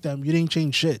else like them, you didn't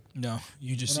change shit. No,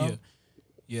 you just,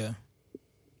 yeah.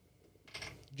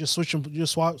 Just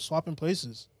swapping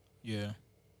places. Yeah.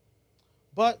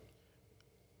 But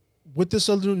with this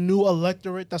new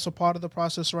electorate that's a part of the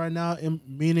process right now,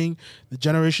 meaning the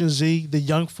Generation Z, the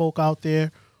young folk out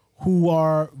there who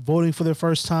are voting for their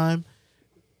first time,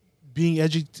 being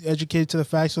educated to the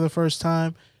facts for the first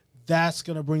time, that's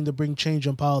gonna bring change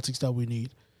in politics that we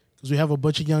need, because we have a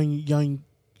bunch of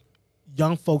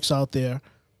young folks out there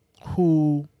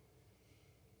who,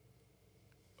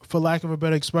 for lack of a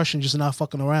better expression, just not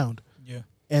fucking around. Yeah,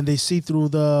 and they see through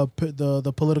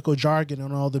the political jargon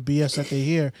and all the BS that they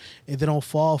hear, and they don't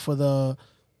fall for the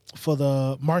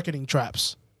marketing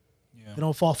traps. Yeah, they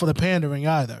don't fall for the pandering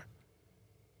either.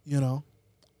 You know,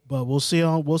 but we'll see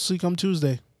come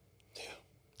Tuesday.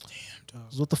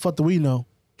 What the fuck do we know?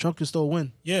 Trump can still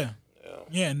win. Yeah,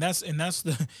 and that's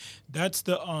the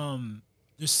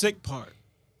sick part.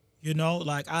 You know,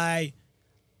 like I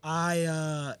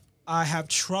have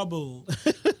trouble.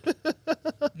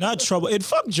 Not trouble. It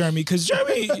fuck Jeremy, because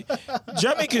Jeremy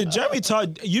talk.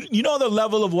 You know the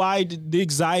level of why the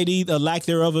anxiety, the lack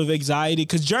thereof of anxiety,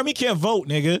 because Jeremy can't vote,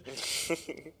 nigga.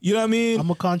 You know what I mean? I'm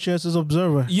a conscientious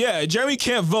observer. Yeah, Jeremy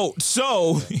can't vote,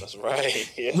 so that's right.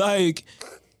 Yeah. Like.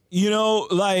 You know,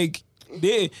 like,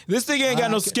 this thing ain't got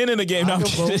no skin in the game. I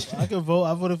can vote.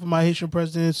 I voted for my Haitian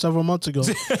president several months ago.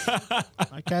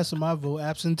 I casted my vote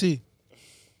absentee.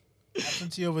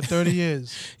 Absentee over 30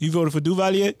 years. You voted for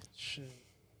Duvalier? Shit.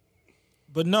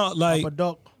 But no, like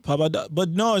Papa Doc. But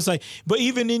no, it's like, but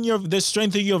even in the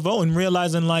strength of your vote and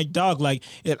realizing like, dog, like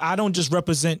I don't just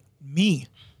represent me,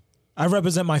 I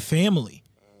represent my family,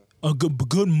 a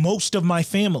good most of my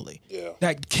family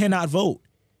that cannot vote.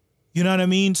 You know what I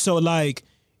mean? So like,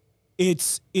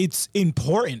 it's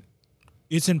important.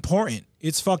 It's important.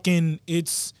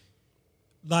 It's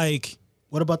like.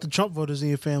 What about the Trump voters in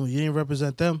your family? You didn't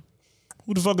represent them.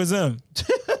 Who the fuck is them?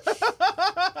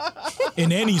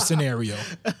 In any scenario.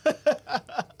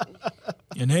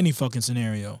 In any fucking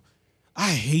scenario.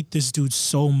 I hate this dude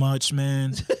so much,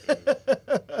 man.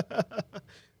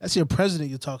 That's your president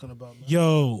you're talking about, man.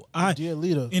 Yo, Dear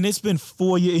leader. And it's been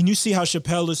 4 years. And you see how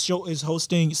Chappelle is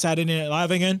hosting Saturday Night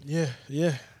Live again?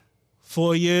 Yeah.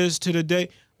 4 years to the day.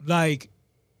 Like,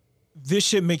 this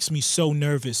shit makes me so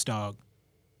nervous, dog.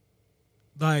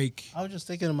 Like, I was just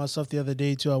thinking to myself the other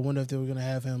day too. I wonder if they were gonna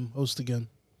have him host again,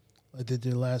 like they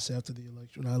did after the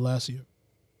election, not last year.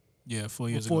 Yeah, 4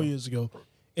 years ago. 4 ago. years ago.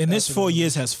 And this 4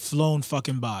 years has flown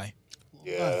fucking by.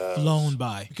 Yeah. Flown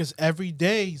by. Because every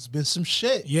day's been some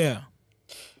shit. Yeah.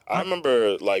 I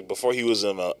remember, like, before he was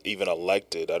even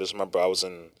elected, I just remember I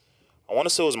want to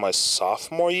say it was my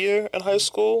sophomore year in high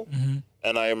school. Mm-hmm.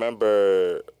 And I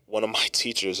remember one of my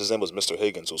teachers, his name was Mr.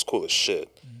 Higgins, who was cool as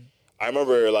shit. Mm-hmm. I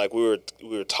remember, like, we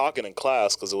were talking in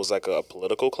class because it was, like, a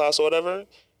political class or whatever.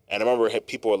 And I remember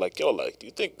people were like, yo, like, do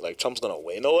you think, like, Trump's going to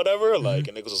win or whatever? Mm-hmm. Like,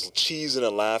 and niggas was cheesing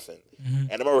and laughing.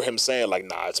 Mm-hmm. And I remember him saying, like,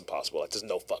 nah, it's impossible. Like, there's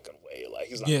no fucking way. Like,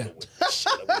 he's not going to win this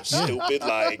shit. Like, we're stupid.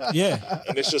 Like,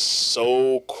 and it's just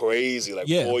so crazy. Like,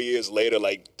 4 years later,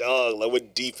 like, dog, like, we're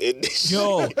deep in this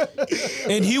shit.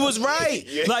 And he was right.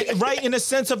 Like, right in the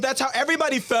sense of that's how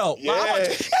everybody felt. Yeah. Like,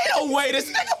 ain't no way. This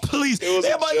nigga, please. It was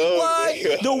everybody, a joke.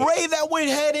 what? The way that we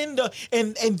head in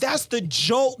and that's the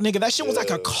joke, nigga. That shit was like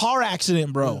a car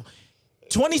accident, bro.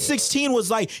 2016 was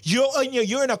like you're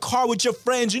in a car with your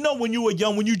friends. You know when you were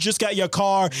young, when you just got your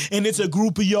car and it's a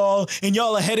group of y'all and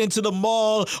y'all are heading to the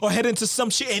mall or heading to some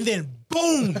shit and then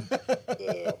boom.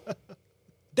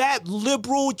 That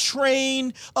liberal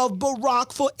train of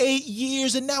Barack for 8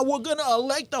 years and now we're gonna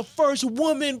elect the first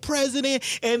woman president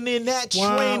and then that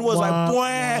train was like,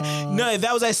 boing. No,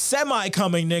 that was a semi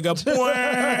coming, nigga.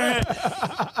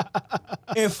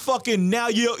 And fucking now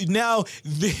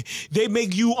they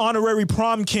make you honorary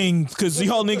prom king because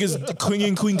y'all niggas king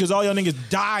and queen because all y'all niggas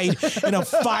died in a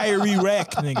fiery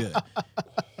wreck, nigga.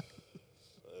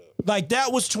 Like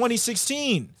that was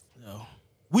 2016. No.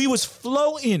 We was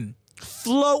floating,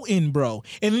 bro.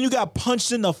 And then you got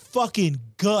punched in the fucking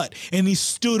gut and he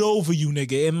stood over you,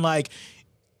 nigga, and like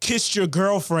kissed your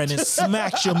girlfriend and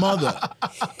smacked your mother.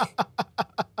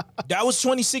 That was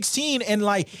 2016, and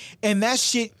that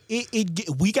shit,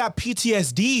 we got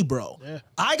PTSD, bro. Yeah.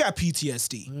 I got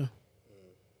PTSD. Yeah.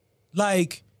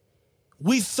 Like,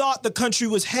 we thought the country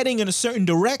was heading in a certain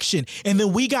direction, and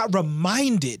then we got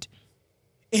reminded.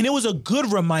 And it was a good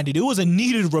reminder. It was a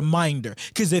needed reminder.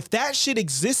 Because if that shit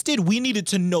existed, we needed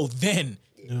to know then.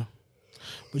 Yeah.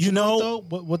 But you know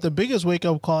what the biggest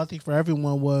wake-up call, I think, for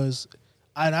everyone was,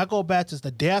 and I go back to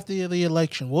the day after the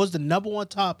election, what was the number one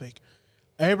topic?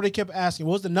 Everybody kept asking,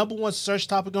 what was the number one search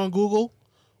topic on Google?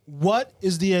 What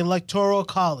is the Electoral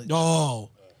College?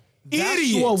 Oh, that's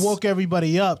idiots. what woke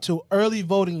everybody up to early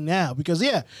voting now. Because,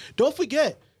 don't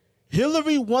forget,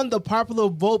 Hillary won the popular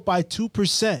vote by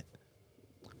 2%.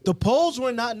 The polls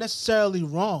were not necessarily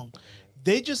wrong.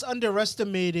 They just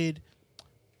underestimated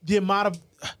the amount of...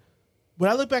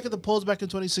 When I look back at the polls back in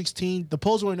 2016, the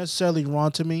polls weren't necessarily wrong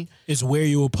to me. It's where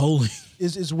you were polling.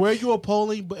 It's where you were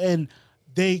polling, and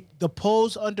the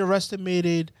polls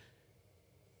underestimated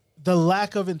the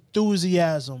lack of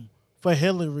enthusiasm for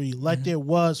Hillary like there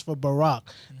was for Barack.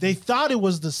 They thought it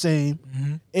was the same.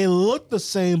 It looked the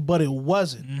same, but it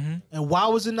wasn't. And why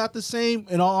was it not the same,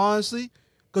 in all honesty?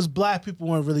 Because black people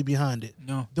weren't really behind it.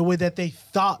 No. The way that they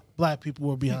thought black people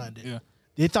were behind it. Yeah.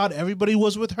 They thought everybody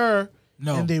was with her,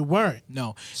 and they weren't.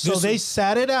 No. So they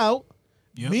sat it out.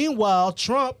 Yep. Meanwhile,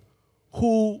 Trump,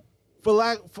 who, for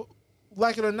like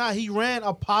it or not, he ran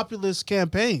a populist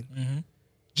campaign.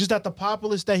 Just that the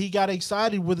populists that he got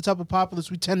excited with, the type of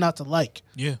populists we tend not to like.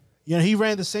 Yeah. You know, he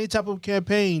ran the same type of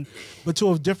campaign, but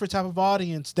to a different type of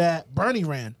audience that Bernie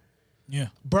ran. Yeah.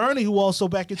 Bernie, who also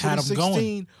back in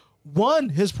 2016 won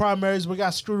his primaries but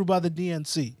got screwed by the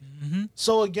DNC.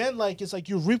 So again, it's like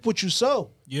you reap what you sow.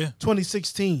 Yeah.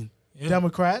 2016. Yeah.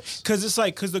 Democrats. Because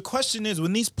the question is,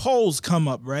 when these polls come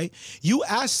up, right? You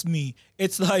ask me,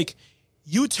 it's like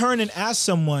you turn and ask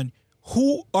someone,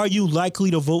 who are you likely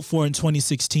to vote for in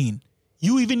 2016?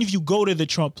 even if you go to the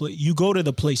you go to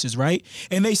the places, right?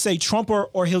 And they say Trump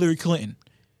or Hillary Clinton.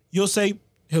 You'll say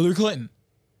Hillary Clinton.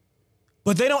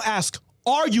 But they don't ask,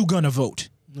 are you going to vote?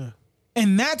 Yeah.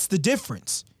 And that's the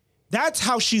difference. That's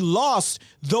how she lost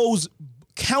those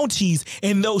counties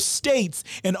and those states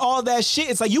and all that shit.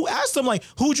 It's like you ask them, like,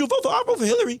 who'd you vote for? I vote for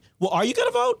Hillary. Well, are you going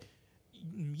to vote?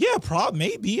 Yeah, probably,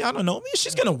 maybe. I don't know. Maybe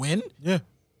she's going to win. Yeah.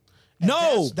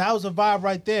 No. That was a vibe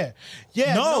right there.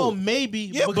 Yeah, no, maybe.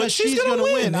 Yeah, because but she's gonna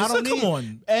gonna win. I It's don't like, need. come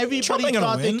on. Everybody Trump ain't gonna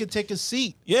thought they win. could take a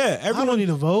seat. Yeah, I everyone don't need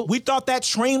to vote. We thought that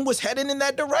train was heading in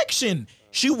that direction.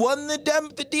 She won the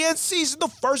DNC. She's the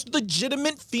first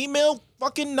legitimate female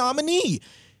fucking nominee.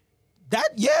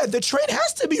 The train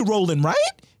has to be rolling, right?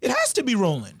 It has to be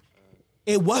rolling.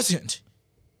 It wasn't.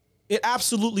 It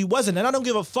absolutely wasn't. And I don't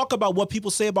give a fuck about what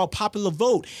people say about popular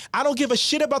vote. I don't give a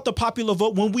shit about the popular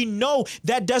vote when we know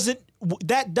that doesn't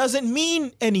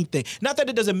mean anything. Not that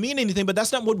it doesn't mean anything, but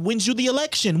that's not what wins you the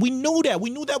election. We knew that. We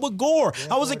knew that with Gore.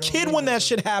 I was a kid when that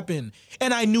shit happened,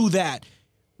 and I knew that.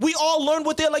 We all learned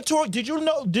what the electoral. Did you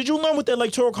learn what the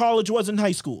electoral college was in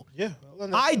high school? Yeah,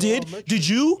 I did. Did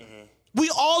you? We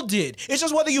all did. It's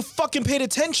just whether you fucking paid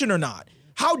attention or not.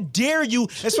 How dare you,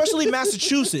 especially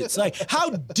Massachusetts? Like, how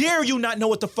dare you not know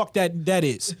what the fuck that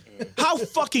is? How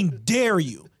fucking dare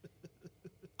you?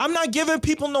 I'm not giving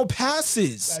people no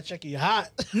passes. That check you hot.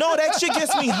 No, that shit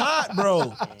gets me hot,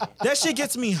 bro. That shit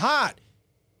gets me hot.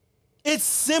 It's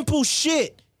simple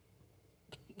shit.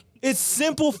 It's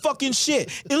simple fucking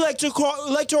shit.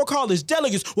 Electoral college,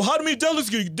 delegates. Well, how many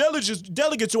delegates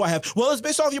do I have? Well, it's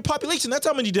based off your population. That's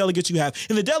how many delegates you have.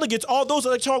 And the delegates, all those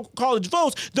electoral college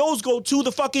votes, those go into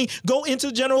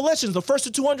the general elections. The first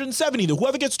to 270.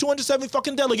 Whoever gets 270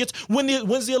 fucking delegates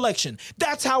wins the election.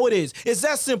 That's how it is. It's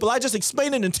that simple. I just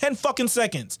explained it in 10 fucking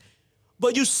seconds.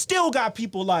 But you still got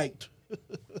people like,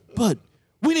 but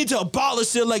we need to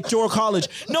abolish the electoral college.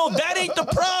 No, that ain't the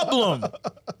problem.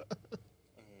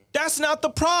 That's not the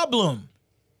problem.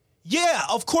 Yeah,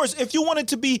 of course, if you wanted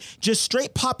to be just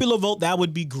straight popular vote, that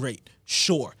would be great.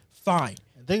 Sure, fine.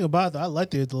 And think about that. I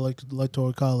like the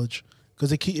electoral college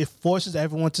because it forces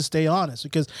everyone to stay honest.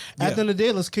 Because at the end of the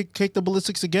day, let's kick the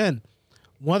ballistics again.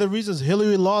 One of the reasons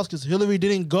Hillary lost because Hillary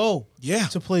didn't go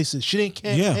to places. She didn't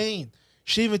campaign. Yeah.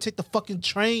 She didn't even take the fucking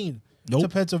train to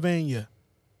Pennsylvania.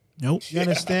 Nope. You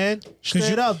understand?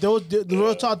 Straight up. The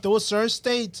real talk, there were certain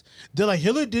states, they're like,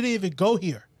 Hillary didn't even go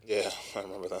here. Yeah, I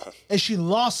remember that. And she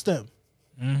lost them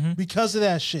because of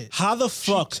that shit. How the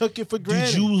fuck she took it for granted.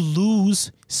 Did you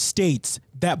lose states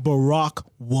that Barack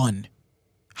won?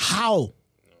 How?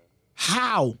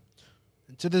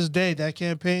 And to this day, that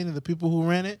campaign and the people who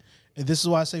ran it, and this is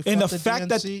why I say fuck and the fact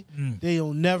DNC, that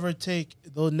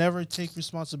they'll never take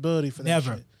responsibility for that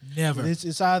shit. Never.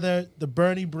 It's either the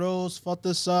Bernie bros fucked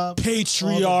us up,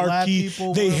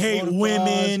 patriarchy, they hate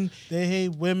women. They hate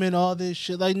women, all this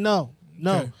shit. Like, no.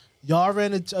 Okay. Y'all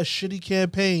ran a shitty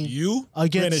campaign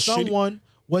against someone,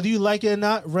 whether you like it or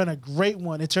not, ran a great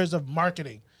one in terms of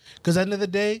marketing. Because at the end of the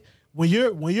day, when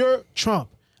you're Trump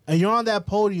and you're on that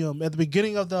podium at the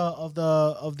beginning of the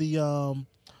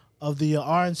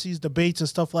RNC's debates and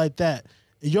stuff like that,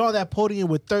 and you're on that podium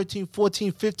with 13,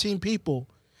 14, 15 people,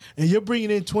 and you're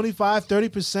bringing in 25,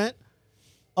 30%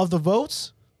 of the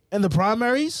votes in the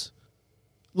primaries,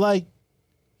 like,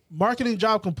 marketing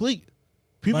job complete.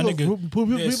 People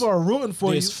are rooting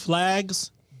for you. There's flags.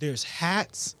 There's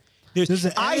hats. There's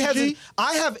energy.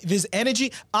 There's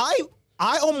energy. I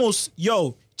almost,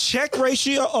 check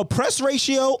ratio or press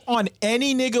ratio on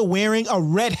any nigga wearing a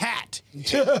red hat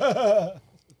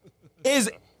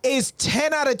is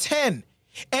 10 out of 10.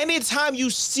 Anytime you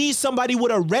see somebody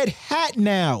with a red hat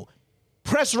now,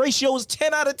 press ratio is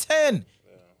 10 out of 10.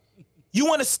 You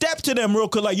want to step to them real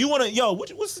quick. Like, you want to,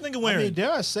 what's this nigga wearing? I mean,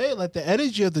 dare I say, like, the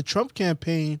energy of the Trump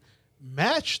campaign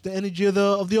matched the energy of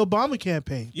the Obama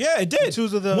campaign. Yeah, it did. In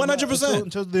terms of 100%. In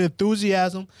terms of the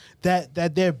enthusiasm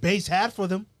that their base had for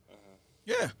them.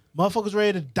 Yeah. Motherfuckers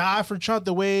ready to die for Trump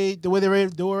the way they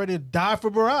were ready to die for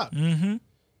Barack. Mm-hmm.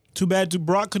 Too bad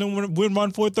Barack couldn't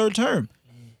run for a third term.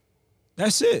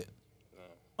 That's it.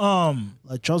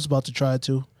 Like Trump's about to try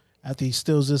to after he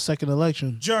steals his second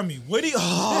election. Jeremy, what do you...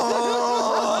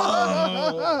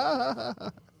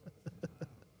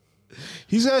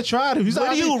 He's going to try to. He's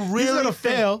going to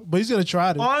fail, but he's going to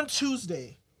try to. On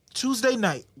Tuesday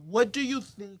night, what do you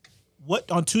think...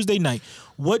 On Tuesday night,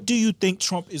 what do you think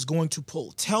Trump is going to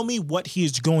pull? Tell me what he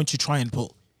is going to try and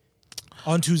pull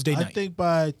on Tuesday night. I think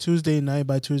by Tuesday night,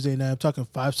 I'm talking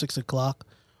 5, 6 o'clock,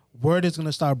 word is going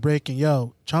to start breaking.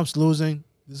 Yo, Trump's losing.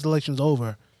 This election's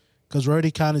over. Because we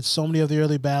already counted so many of the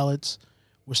early ballots.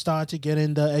 We're starting to get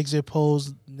in the exit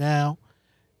polls now.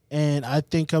 And I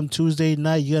think come Tuesday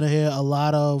night, you're going to hear a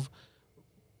lot of...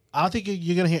 I don't think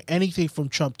you're going to hear anything from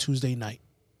Trump Tuesday night.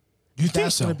 You think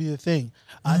That's so? going to be the thing.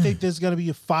 I think there's going to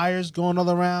be fires going all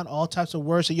around, all types of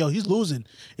words. Say, yo, he's losing.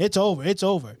 It's over. It's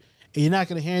over. And you're not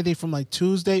going to hear anything from like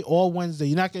Tuesday or Wednesday.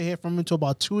 You're not going to hear from him until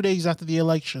about 2 days after the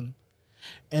election.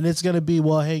 And it's going to be,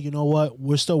 well, hey, you know what?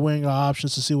 We're still weighing our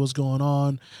options to see what's going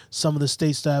on. Some of the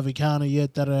states still haven't counted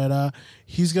yet.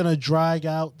 He's going to drag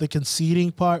out the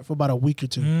conceding part for about a week or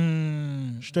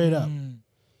two. Straight up.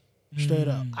 Straight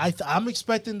up. I'm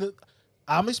expecting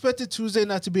Tuesday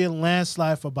not to be a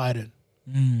landslide for Biden.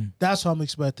 That's what I'm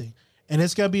expecting. And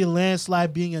it's going to be a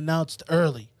landslide being announced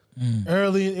early.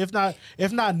 Early, if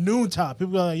not noontime.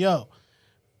 People are like, yo,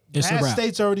 that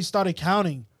states already started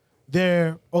counting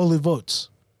their early votes.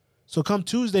 So come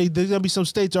Tuesday, there's going to be some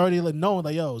states already knowing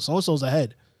like, yo, so-and-so's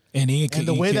ahead. And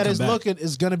the way that it's looking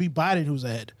is going to be Biden who's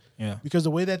ahead. Yeah. Because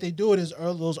the way that they do it is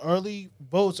those early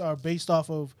votes are based off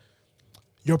of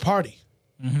your party.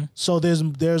 So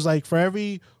there's like for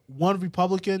every one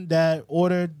Republican that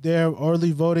ordered their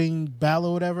early voting ballot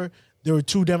or whatever, there were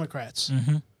 2 Democrats.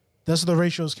 That's the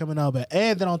ratios coming out at.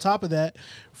 And then on top of that,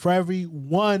 for every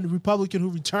one Republican who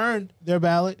returned their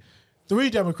ballot, 3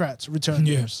 Democrats returned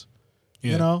theirs.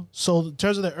 Yeah. You know? So in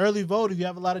terms of the early voting, you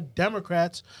have a lot of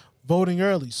Democrats voting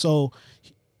early. So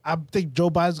I think Joe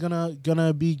Biden's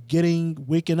gonna be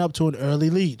waking up to an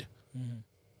early lead.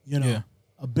 You know? Yeah.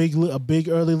 A big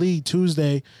early lead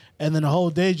Tuesday, and then the whole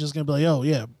day just gonna be like, oh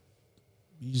yeah,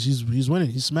 he's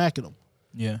winning, he's smacking them.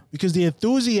 Yeah, because the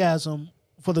enthusiasm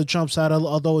for the Trump side,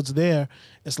 although it's there,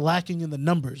 it's lacking in the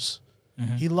numbers.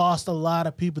 He lost a lot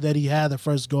of people that he had the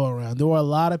first go around. There were a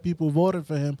lot of people who voted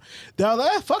for him. They were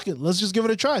like, fuck it, let's just give it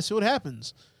a try, see what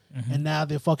happens. And now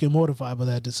they're fucking mortified by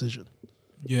that decision.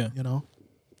 Yeah, you know.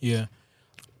 Yeah,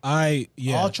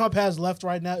 All Trump has left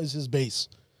right now is his base.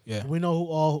 Yeah, we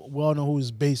all know who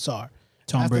his base are.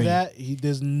 Tom After Brady. that,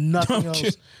 there's nothing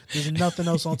else. There's nothing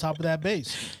else on top of that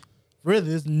base. Really,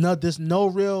 there's no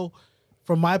real,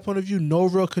 from my point of view, no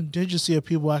real contingency of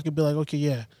people I could be like, okay,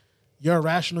 yeah, you're a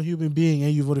rational human being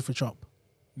and you voted for Trump.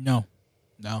 No.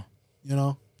 You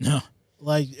know? No.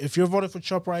 Like, if you're voting for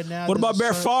Trump right now, what about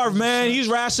Brett Favre, man? He's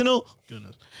rational.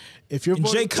 Goodness. If you're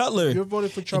Jay Cutler, if you're voting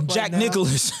for Trump Jack right now,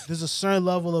 Nicklaus. There's a certain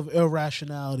level of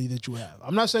irrationality that you have.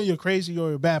 I'm not saying you're crazy or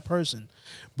you're a bad person,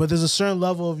 but there's a certain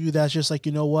level of you that's just like,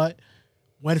 you know what?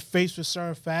 When faced with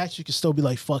certain facts, you can still be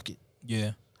like, fuck it.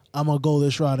 Yeah. I'm going to go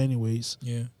this route anyways.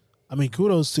 Yeah. I mean,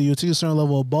 kudos to you. It takes a certain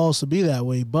level of balls to be that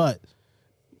way, but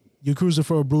you're cruising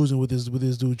for a bruising with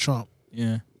this dude Trump.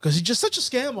 Yeah. Because he's just such a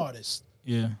scam artist.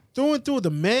 Yeah. Through and through,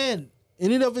 the man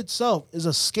in and of itself is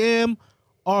a scam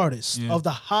artist of the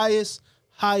highest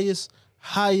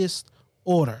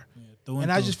order. Yeah,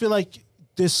 and I just feel like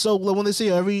there's when they say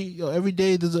every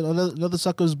day there's another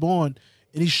sucker is born,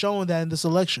 and he's showing that in this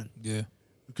election. Yeah.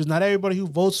 Because not everybody who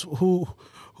votes for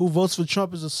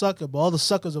Trump is a sucker, but all the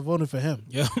suckers are voting for him.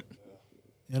 Yeah.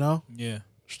 You know? Yeah.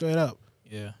 Straight up.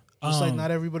 Yeah. Just like not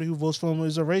everybody who votes for him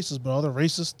is a racist, but all the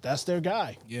racists, that's their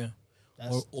guy. Yeah.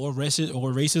 Or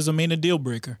racism ain't a deal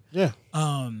breaker. Yeah.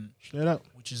 Straight up.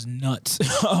 Which is nuts.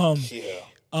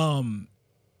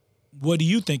 What do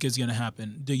you think is gonna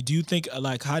happen? Do you think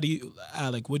Alec,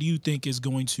 what do you think is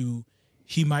going to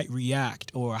he might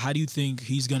react, or how do you think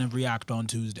he's gonna react on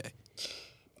Tuesday?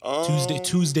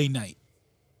 Tuesday night.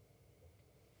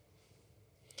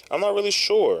 I'm not really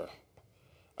sure.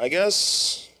 I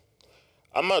guess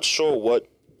I'm not sure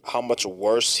how much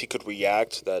worse he could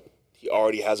react that he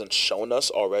already hasn't shown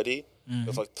us already,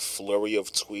 with like the flurry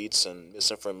of tweets and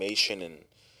misinformation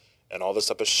and all this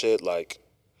type of shit. Like,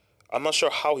 I'm not sure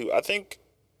how I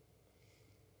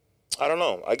don't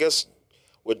know. I guess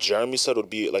what Jeremy said would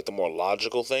be like the more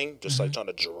logical thing, just like trying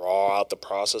to draw out the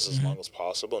process as long as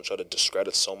possible and try to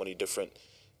discredit so many different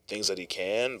things that he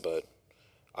can. But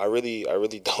I really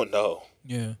don't know.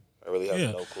 Yeah. I really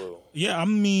have no clue. Yeah, I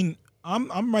mean,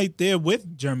 I'm right there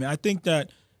with Jeremy. I think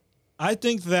that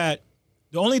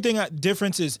the only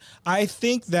difference is I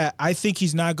think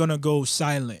he's not gonna go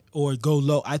silent or go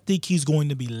low. I think he's going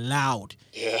to be loud.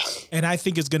 Yeah. And I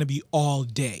think it's gonna be all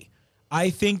day. I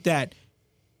think that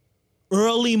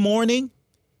early morning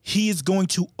he is going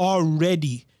to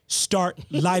already start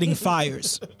lighting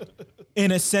fires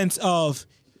in a sense of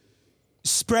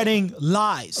spreading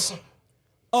lies.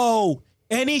 Oh,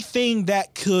 anything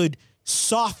that could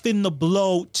soften the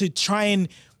blow to try and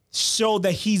show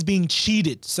that he's being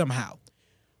cheated somehow.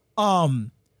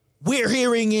 we're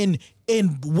hearing in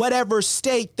whatever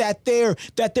state that they're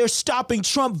stopping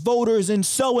Trump voters and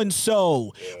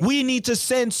so. We need to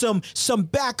send some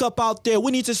backup out there.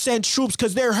 We need to send troops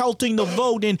because they're halting the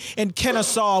vote in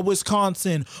Kennesaw,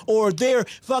 Wisconsin, or they're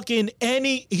fucking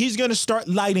he's gonna start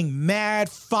lighting mad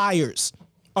fires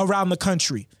around the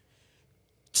country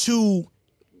to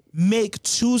make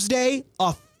Tuesday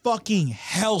a fucking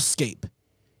hellscape.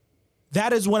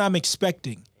 That is what I'm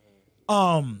expecting.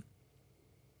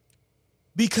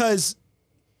 Because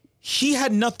he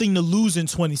had nothing to lose in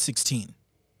 2016.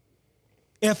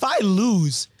 If I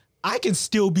lose, I can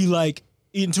still be like,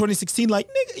 in 2016, like,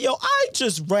 nigga, yo, I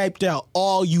just wiped out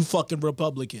all you fucking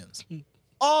Republicans.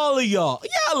 All of y'all. Yeah,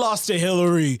 I lost to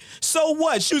Hillary. So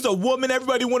what? She was a woman.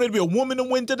 Everybody wanted to be a woman to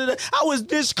win. I was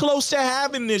this close to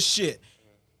having this shit.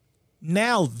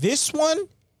 Now, this one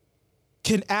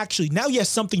can actually, now he has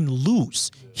something to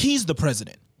lose. He's the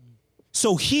president.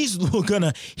 So he's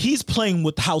playing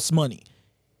with house money.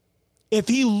 If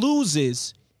he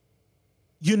loses,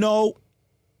 he's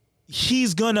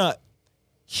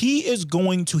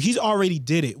already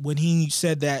did it when he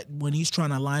said that when he's trying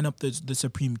to line up the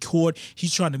Supreme Court,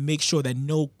 he's trying to make sure that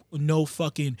no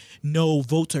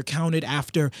votes are counted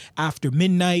after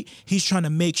midnight. He's trying to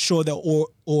make sure that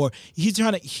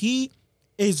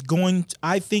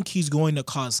I think he's going to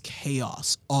cause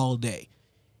chaos all day.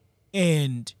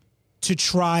 And to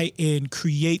try and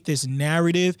create this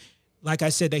narrative, like I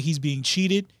said, that he's being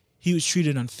cheated. He was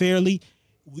treated unfairly.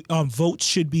 Votes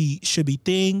should be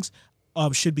things.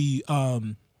 Should be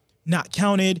not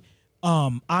counted.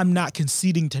 I'm not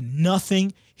conceding to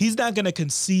nothing. He's not going to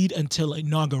concede until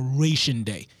Inauguration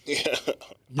Day. Yeah.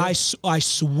 I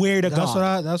swear to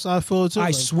God. That's how I feel too. I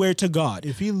swear to God.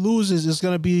 If he loses, it's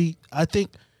going to be, I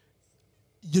think,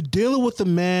 you're dealing with a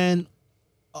man,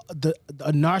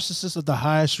 a narcissist of the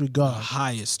highest regard. The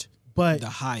highest.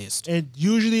 And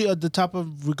usually at the type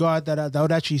of regard that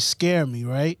would actually scare me,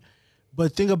 right? But the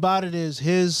thing about it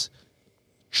is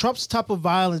Trump's type of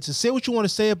violence, and say what you want to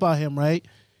say about him, right?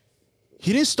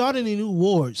 He didn't start any new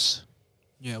wars.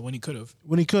 Yeah, when he could have.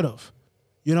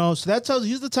 So that tells you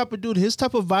he's the type of dude, his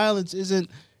type of violence it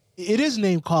is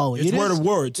name calling. It's word of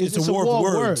words. It's a war of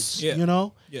words. Yeah.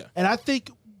 Yeah. And I think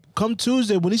come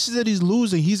Tuesday, when he says that he's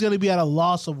losing, he's going to be at a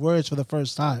loss of words for the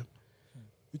first time.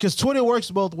 Because Twitter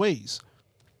works both ways.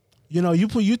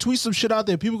 You tweet some shit out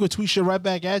there, people can tweet shit right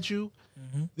back at you.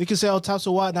 Mm-hmm. They can say all types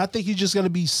of what, and I think he's just gonna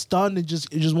be stunned and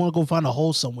just want to go find a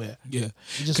hole somewhere. Yeah,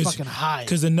 and just fucking hide.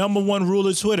 Because the number one rule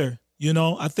of Twitter,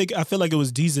 I feel like it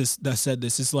was Jesus that said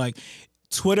this. It's like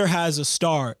Twitter has a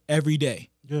star every day.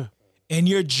 Yeah, and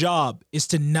your job is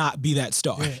to not be that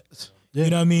star. Yeah. Yeah.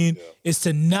 You know what I mean? Yeah. It's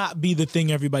to not be the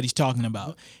thing everybody's talking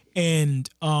about, and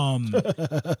and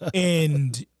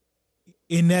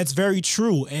that's very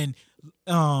true. And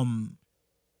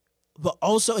but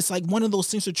also, it's like one of those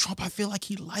things with Trump. I feel like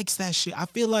he likes that shit. I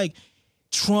feel like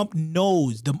Trump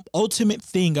knows the ultimate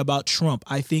thing about Trump.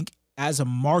 I think as a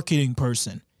marketing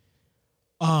person,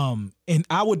 and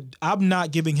I'm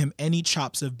not giving him any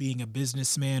chops of being a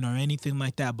businessman or anything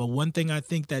like that. But one thing I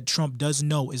think that Trump does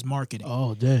know is marketing.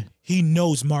 Oh, dang. He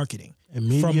knows marketing. And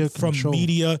media from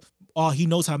media. He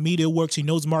knows how media works. He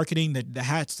knows marketing, the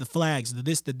hats, the flags, the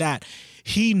this, the that.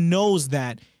 He knows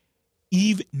that.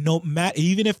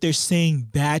 Even if they're saying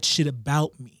bad shit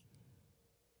about me,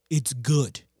 it's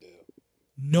good.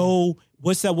 No,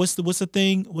 what's that? What's the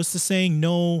thing? What's the saying?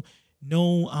 No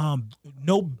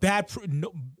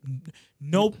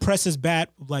press is bad.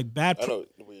 Like bad. I know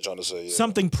what you're trying to say. Yeah.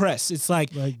 Something press. It's like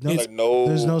there's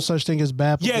no such thing as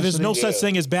bad publicity. Yeah, there's no such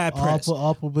thing as bad press.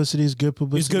 All publicity is good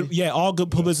publicity. It's good. Yeah, all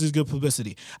good publicity is good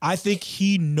publicity. I think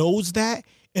he knows that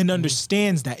and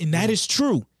understands that, and that is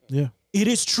true. Yeah, it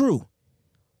is true.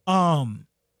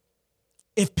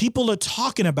 If people are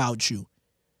talking about you,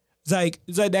 it's like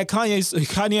that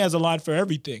Kanye has a line for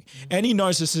everything. Any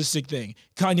narcissistic thing,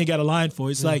 Kanye got a line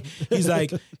for. It's like he's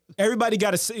like everybody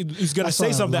got to say is gonna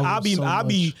say something. I'll be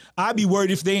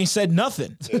worried if they ain't said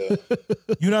nothing. Yeah.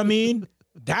 You know what I mean?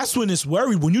 That's when it's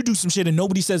worried. When you do some shit and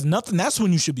nobody says nothing, that's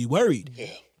when you should be worried. Yeah.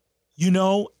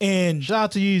 And shout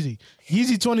out to Yeezy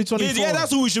 2024. Yeah,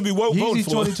 that's who we should be voting for. Yeezy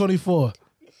 2024.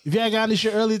 If y'all got this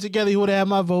shit earlier together, he would have had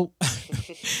my vote.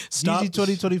 Stop. Yeezy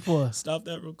 2024. Stop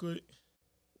that real quick.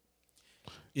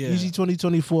 Yeah. Yeezy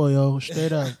 2024, yo.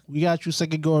 Straight up. We got you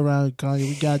second go around, Kanye.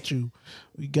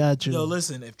 We got you. Yo,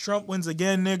 listen, if Trump wins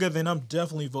again, nigga, then I'm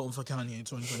definitely voting for Kanye in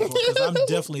 2024 because I'm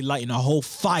definitely lighting a whole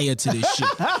fire to this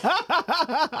shit.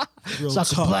 Real so I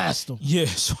can blast him.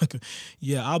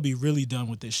 Yeah, I'll be really done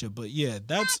with this shit. But yeah,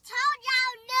 that's...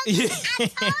 I told y'all niggas. I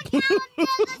told y'all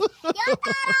niggas. Y'all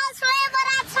thought I was playing, but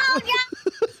I told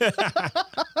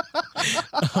y'all.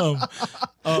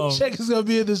 Check is gonna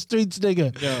be in the streets,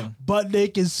 nigga. Yeah. Butt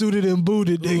naked, suited and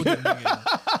booted, nigga.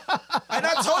 And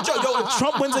I told you, yo, if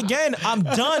Trump wins again, I'm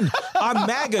done. I'm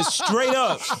MAGA, straight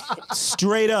up.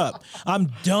 Straight up.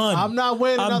 I'm done. I'm not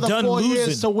waiting I'm another done 4 years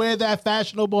losing. to wear that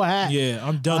fashionable hat. Yeah,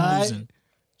 I'm done All right? losing.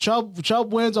 Trump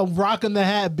wins, I'm rocking the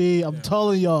hat, B. I'm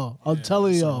telling y'all. I'm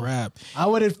telling it's a y'all. wrap. I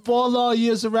waited 4 long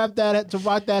years to rock that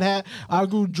hat. I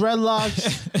grew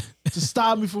dreadlocks to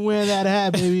stop me from wearing that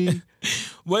hat, baby.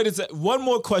 Wait a second. One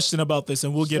more question about this,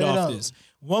 and we'll get Straight off up. this.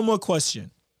 One more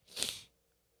question.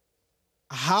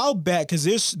 How bad? Because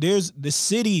there's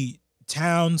the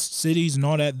towns, cities, and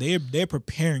all that. They're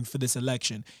preparing for this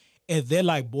election, and they're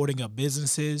like boarding up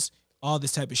businesses, all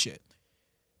this type of shit.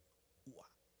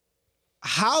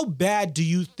 How bad do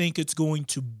you think it's going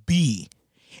to be?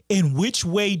 In which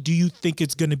way do you think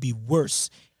it's going to be worse?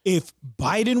 If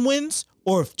Biden wins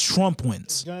or if Trump It's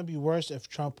wins? gonna be worse if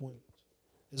Trump wins.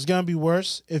 It's gonna be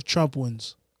worse if Trump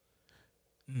wins.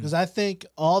 Because I think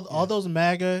all those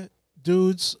MAGA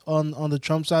dudes on the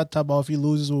Trump side talk about if he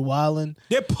loses with Wildin',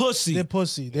 They're pussy. they're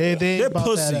pussy. They They're about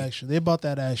pussy. that action. They about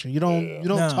that action. You don't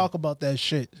Nah. talk about that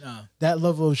shit. Nah. That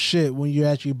level of shit when you're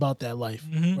actually about that life,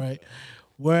 right?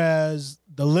 Whereas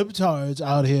the libtards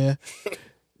out here,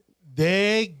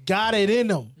 they got it in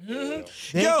them.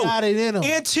 They Yo, got it in them.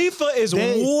 Antifa is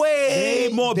way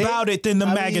more about it than the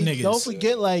MAGA niggas.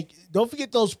 Don't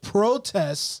forget those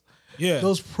protests. yeah.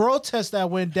 Those protests that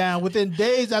went down within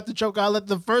days after Trump got elected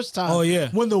the first time. Oh, yeah.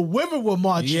 When the women were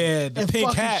marching. Yeah, the and pink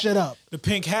fucking hat. shit up. The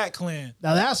pink hat clan.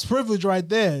 Now that's privilege right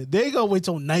there. They gonna wait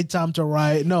till nighttime to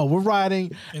riot. No, we're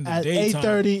rioting In the at daytime.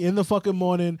 8:30 in the fucking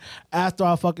morning after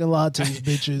our fucking lattes,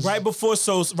 bitches.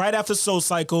 Right after Soul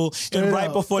Cycle, and right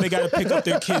up. before they got to pick up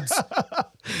their kids.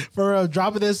 For real,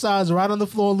 dropping their signs right on the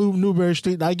floor in Newberry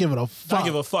Street. Not giving a fuck. I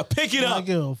give a fuck. Pick it Not up.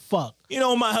 give a fuck. You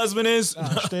know who my husband is?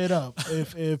 Straight up.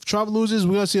 If Trump loses,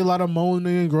 we're gonna see a lot of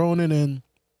moaning and groaning and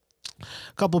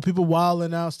a couple of people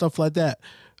wilding out, stuff like that.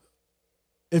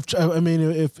 If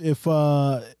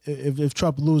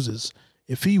Trump loses,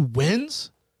 if he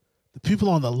wins, the people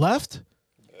on the left,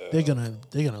 they're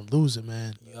gonna lose it,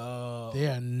 man. Yo, They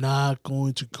are not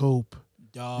going to cope.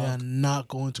 They are dog, not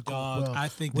going to cope. dog. well. I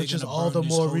think which they're is gonna all burn the this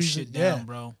more whole reason, shit down, yeah,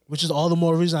 bro. Which is all the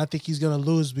more reason I think he's gonna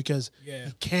lose because Yeah.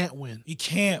 he can't win. He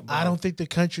can't, bro. I don't think the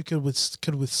country could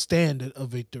withstand a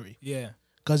victory. Yeah.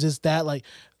 Because it's that like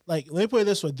let me put it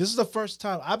this way. This is the first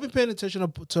time I've been paying attention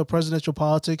to presidential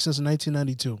politics since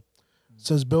 1992,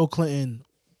 since Bill Clinton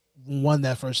won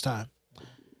that first time.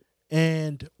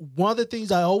 And one of the things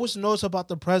I always noticed about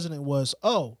the president was,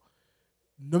 no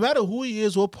matter who he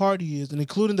is, what party he is, and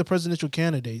including the presidential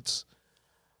candidates,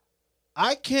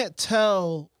 I can't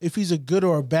tell if he's a good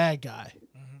or a bad guy.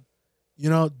 You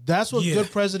know, that's what Yeah.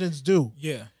 good presidents do.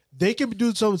 Yeah. They can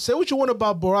do something. Say what you want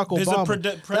about Barack There's a Obama.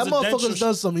 That presidential motherfucker's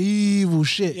done some evil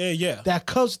shit. Yeah, yeah. That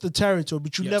comes with the territory,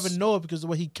 but you Yes. never know it because of the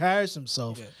way he carries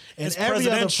himself. Yeah. And It's every other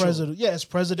presidential. president, it's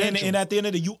presidential. And at the end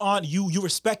of the day, you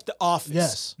respect the office.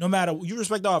 Yes. No matter, you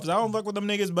respect the office. I don't fuck with them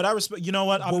niggas, but I respect, you know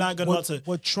what? I'm not going to,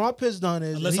 What Trump has done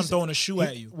is unless I'm he's- throwing a shoe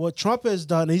at you. What Trump has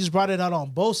done, he's brought it out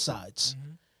on both sides.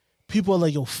 Mm-hmm. People are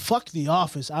like, yo, fuck the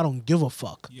office. I don't give a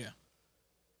fuck. Yeah.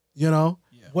 You know,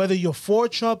 Yeah. whether you're for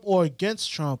Trump or against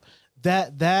Trump,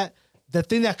 the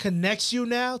thing that connects you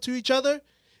now to each other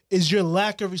is your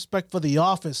lack of respect for the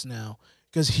office now,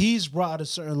 because he's brought a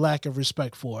certain lack of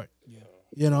respect for it. Yeah.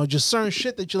 You know, just certain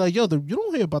shit that you're like, yo, you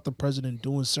don't hear about the president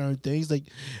doing certain things. Like,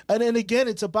 and then again,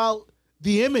 it's about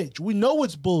the image. We know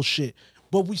it's bullshit,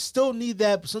 but we still need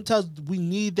that. Sometimes we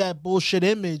need that bullshit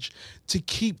image to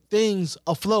keep things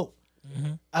afloat.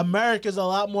 America's a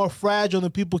lot more fragile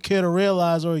than people care to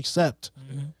realize or accept.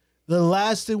 The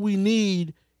last thing we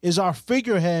need is our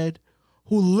figurehead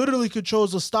who literally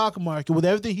controls the stock market with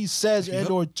everything he says and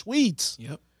or tweets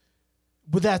Yep.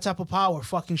 with that type of power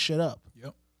fucking shit up.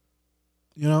 Yep.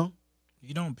 You know?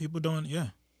 People don't, yeah.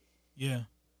 Yeah.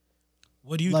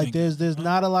 What do you Like think? there's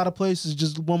not a lot of places,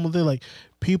 just one more thing, like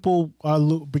people are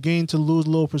beginning to lose a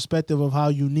little perspective of how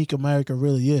unique America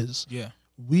really is. Yeah.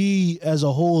 We as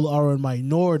a whole are a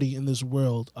minority in this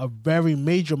world, a very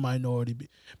major minority,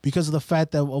 because of the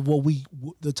fact that of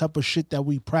the type of shit that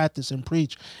we practice and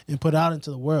preach and put out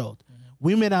into the world.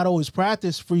 We may not always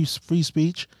practice free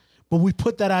speech, but we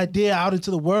put that idea out into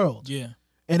the world, Yeah.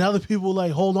 and other people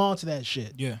like hold on to that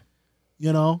shit. Yeah.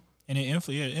 You know, And it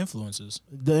influences.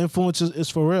 the influence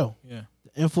is for real. Yeah.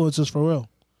 The influence is for real.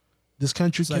 This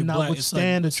country It's like cannot black,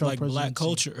 withstand it's a Trump like black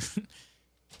presidency. culture.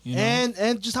 You know?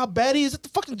 And just how bad he is at the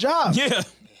fucking job. yeah.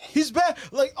 He's bad.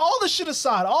 Like, all the shit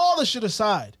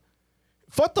aside.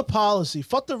 Fuck the policy.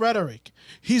 Fuck the rhetoric.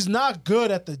 He's not good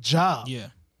at the job. Yeah.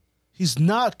 He's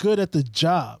not good at the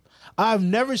job. I've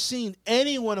never seen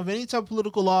anyone of any type of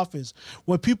political office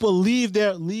when people leave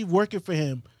working for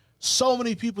him. So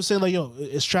many people say like, "Yo,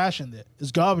 it's trash in there.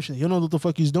 It's garbage in there. You don't know what the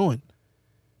fuck he's doing."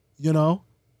 You know,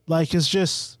 like it's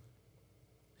just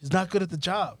he's not good at the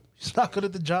job. He's not good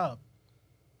at the job.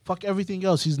 Fuck everything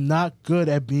else. He's not good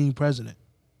at being president.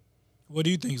 What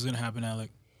do you think is going to happen, Alec?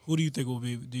 Who do you think will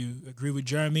be? Do you agree with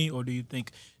Jeremy, or do you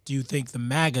think the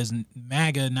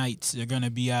MAGA Knights are going to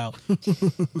be out?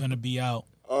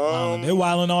 They're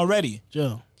wilding already.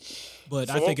 Joe. But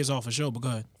I think it's all for show. But go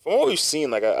ahead. From what we've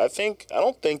seen, like I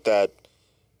don't think that,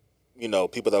 you know,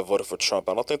 people that voted for Trump,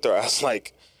 I don't think they're as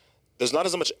like, there's not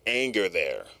as much anger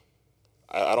there.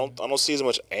 I don't see as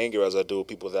much anger as I do with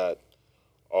people that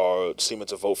are seeming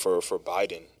to vote for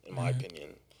Biden, in my opinion.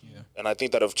 Yeah. And I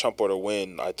think that if Trump were to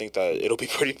win, I think that it'll be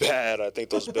pretty bad. I think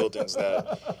those buildings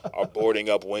that are boarding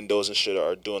up windows and shit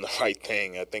are doing the right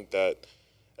thing. I think that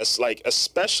it's like,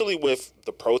 especially with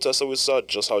the protests that we saw,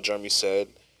 just how Jeremy said,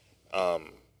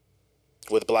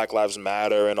 with Black Lives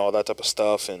Matter and all that type of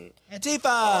stuff, and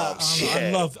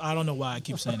Antifa. I don't know why I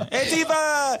keep saying that.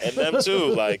 Antifa. and them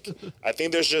too. Like, I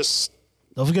think there's just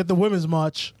Don't forget the Women's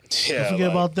March. yeah. Don't forget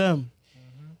like, about them.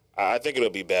 I think it'll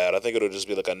be bad. I think it'll just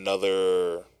be like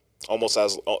another, almost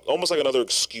like another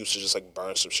excuse to just like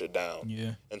burn some shit down.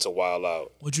 Yeah. And to wild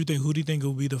out. What do you think? Who do you think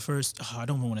will be the first? I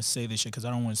don't want to say this shit because I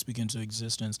don't want to speak into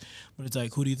existence. But it's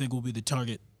like, who do you think will be the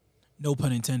target? No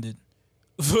pun intended.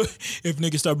 If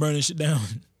niggas start burning shit down,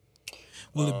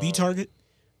 will it be Target?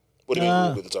 What do you mean? Who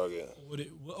will be the target?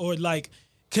 Or like,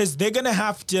 because they're gonna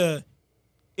have to.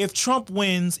 If Trump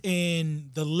wins in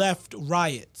the left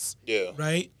riots, Yeah.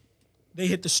 right? They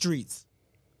hit the streets.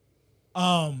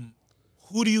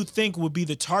 Who do you think would be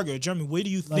the target? Jeremy, where do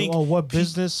you Like, think? oh, what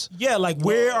business? Yeah, like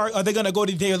where are they gonna go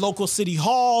to their local city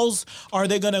halls? Are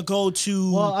they gonna go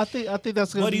to? Well, I think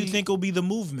that's gonna. What do you think will be the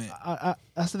movement?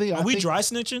 That's the thing. Are we dry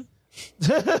snitching?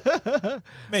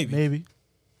 Maybe. Maybe.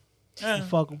 Yeah.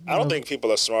 Fuck 'em. I don't think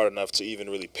people are smart enough to even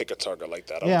really pick a target like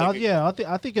that.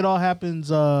 I think it all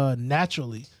happens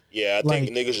naturally. Yeah, I Like-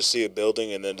 think niggas just see a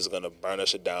building and then just gonna burn that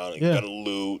shit down. And Yeah. gonna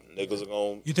loot. Niggas are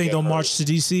gonna. You think get they'll hurt. march to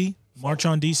DC? March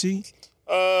on DC?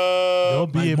 There'll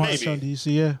be like a march maybe. on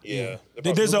DC. Yeah. Yeah.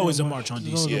 There's always a march on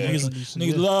There's DC. always a Niggas, march on DC,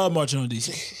 niggas yeah. love marching on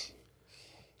DC.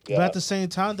 Yeah. But at the same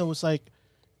time, though, it's like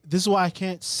this is why I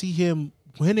can't see him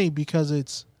winning because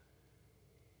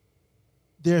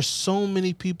there's so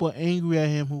many people angry at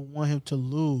him who want him to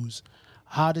lose.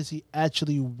 How does he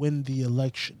actually win the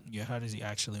election? Yeah, how does he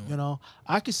actually win? You know,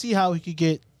 I could see how he could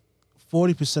get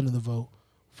 40% of the vote,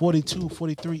 42,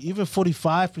 43, even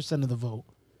 45% of the vote.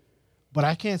 But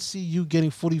I can't see you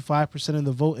getting 45% of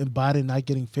the vote and Biden not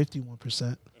getting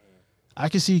 51%. I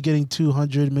can see you getting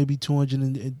 200, maybe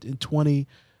 220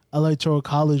 electoral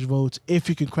college votes if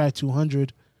you can crack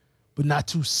 200, but not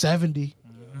 270.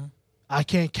 I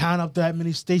can't count up that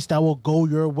many states that will go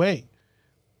your way.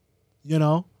 You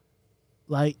know?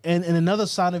 Like, and another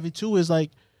side of it too is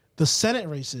like the Senate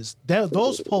races.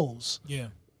 Those polls, Yeah.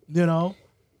 you know,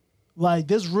 like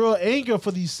there's real anger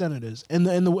for these senators, and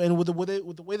with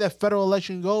the way that federal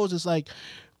election goes, it's like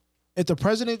if the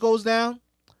president goes down,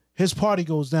 his party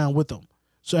goes down with him.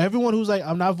 So everyone who's like,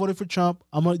 I'm not voting for Trump,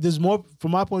 there's more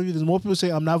from my point of view. There's more people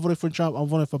saying I'm not voting for Trump, I'm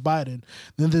voting for Biden,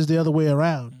 than there's the other way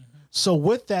around. So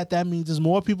with that means there's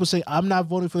more people say I'm not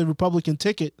voting for the Republican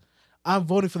ticket, I'm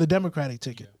voting for the Democratic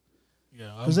ticket.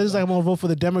 Yeah. Because it's like I'm gonna vote for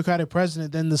the Democratic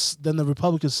president than the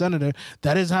Republican senator.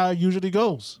 That is how it usually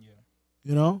goes. Yeah.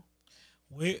 You know,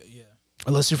 Yeah.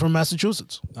 unless you're from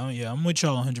Massachusetts. Oh yeah, I'm with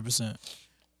y'all 100%.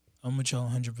 I'm with y'all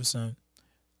 100%.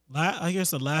 I guess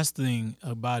the last thing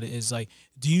about it is like,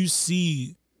 do you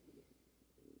see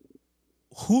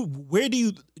who's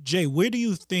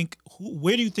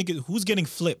getting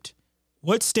flipped?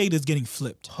 What state is getting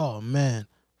flipped? Oh man,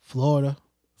 Florida.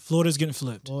 Florida's getting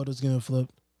flipped. Florida's getting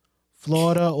flipped.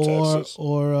 Florida Texas.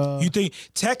 or You think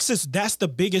Texas, that's the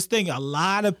biggest thing. A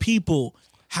lot of people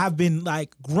have been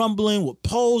like grumbling with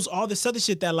polls, all this other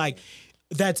shit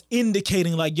that's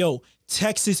indicating like, yo,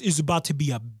 Texas is about to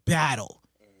be a battle,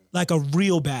 like a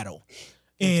real battle.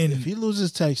 And if he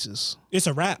loses Texas, it's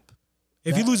a wrap.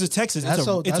 If he loses Texas, that's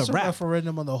it's a wrap.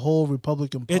 referendum on the whole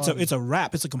Republican Party. It's a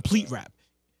wrap. It's a complete wrap.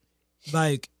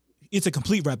 Like, it's a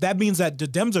complete wrap. That means that the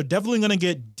Dems are definitely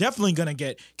gonna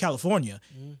get California.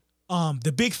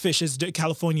 The big fish is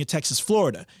California, Texas,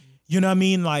 Florida. You know what I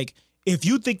mean? Like, if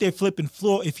you think they're flipping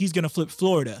if he's gonna flip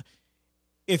Florida,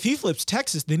 if he flips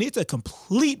Texas, then it's a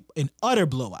complete and utter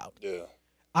blowout. Yeah.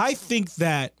 I think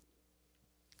that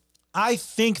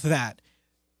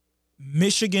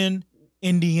Michigan,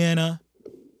 Indiana,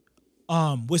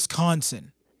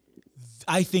 Wisconsin,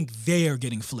 I think they are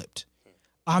getting flipped.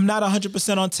 I'm not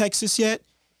 100% on Texas yet,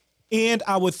 and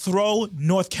I would throw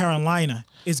North Carolina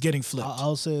is getting flipped.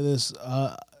 I'll say this: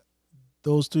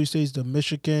 those 3 states, the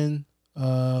Michigan.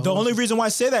 The only reason why I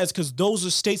say that is because those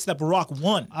are states that Barack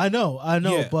won. I know,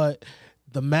 Yeah. but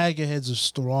the MAGA heads are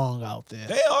strong out there.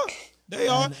 They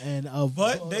are. And of,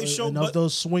 But they show- and but- of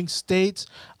those swing states,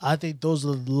 I think those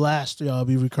are the last 3 I'll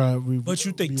be required. But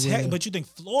you think Florida's getting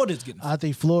flipped. I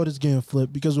think Florida's getting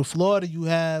flipped because with Florida you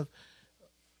have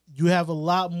a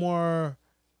lot more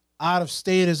out of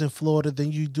staters in Florida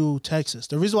than you do Texas.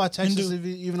 The reason why Texas is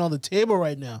even on the table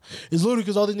right now is literally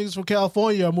because all these niggas from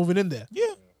California are moving in there.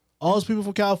 Yeah. All those people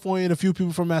from California and a few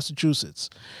people from Massachusetts.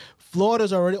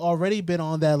 Florida's already been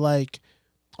on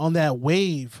that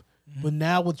wave, but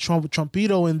now with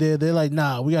Trumpito in there, they're like,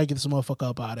 nah, we gotta get this motherfucker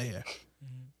up out of here.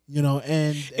 You know,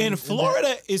 and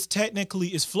Florida is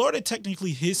Florida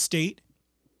technically his state?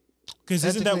 Because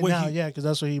isn't that what now? Yeah, because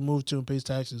that's where he moved to and pays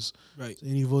taxes. Right.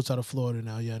 And he votes out of Florida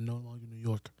now. Yeah, no longer New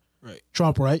York. Right.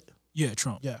 Trump, right? Yeah,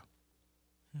 Trump. Yeah.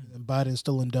 And Biden's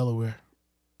still in Delaware.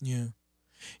 Yeah.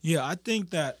 Yeah, I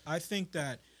think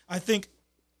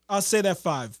I'll say that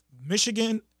 5.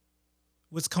 Michigan,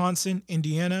 Wisconsin,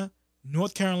 Indiana,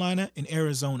 North Carolina, and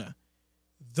Arizona.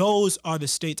 Those are the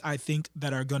states I think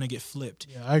that are going to get flipped.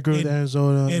 Yeah, I agree with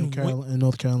Arizona and and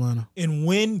North Carolina. And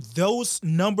when those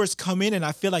numbers come in, and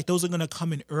I feel like those are going to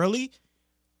come in early,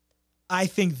 I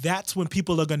think that's when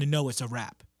people are going to know it's a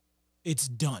wrap. It's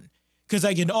done. Because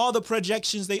like in all the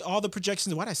projections,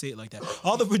 why'd I say it like that?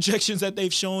 All the projections that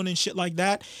they've shown and shit like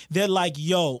that, they're like,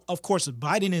 yo, of course,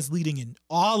 Biden is leading in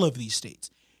all of these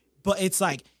states. But it's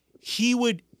like,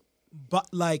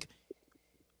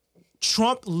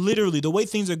 Trump literally, the way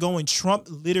things are going, Trump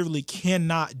literally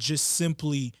cannot just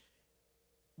simply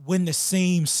win the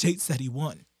same states that he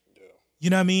won. Yeah. You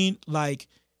know what I mean? Like,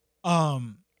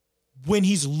 when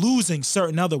he's losing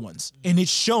certain other ones, and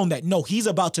it's shown that no, he's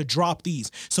about to drop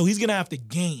these, so he's gonna have to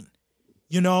gain.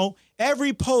 You know,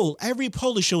 every poll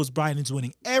shows Biden's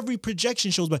winning. Every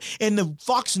projection shows Biden, and the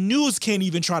Fox News can't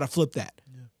even try to flip that.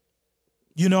 Yeah.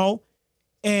 You know,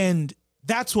 and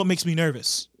that's what makes me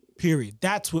nervous. Period.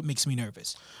 That's what makes me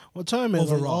nervous. Well, time man,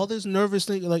 like, all this nervous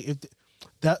thing, like if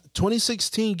that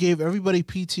 2016 gave everybody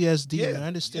PTSD, Yeah, and I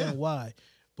understand why,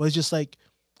 but it's just like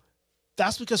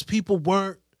that's because people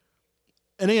weren't.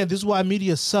 And again, this is why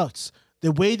media sucks.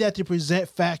 The way that they present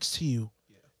facts to you,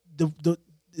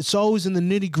 it's always in the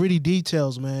nitty gritty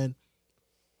details, man.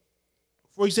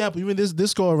 For example, even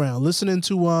this go around, listening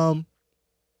to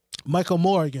Michael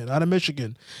Moore again out of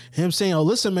Michigan, him saying, "Oh,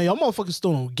 listen, man, y'all motherfuckers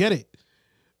still don't get it.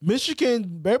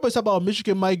 Michigan, everybody's talking about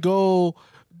Michigan might go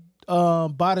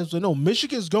Biden's, no,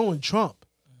 Michigan's going Trump.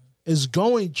 Is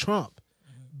going Trump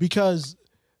because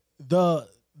the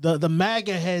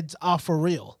MAGA heads are for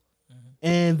real."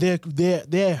 And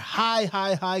they're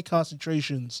high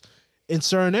concentrations in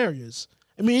certain areas.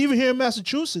 I mean, even here in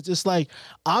Massachusetts, it's like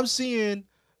I'm seeing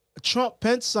Trump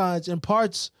Pence signs in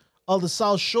parts of the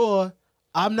South Shore.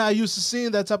 I'm not used to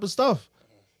seeing that type of stuff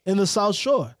in the South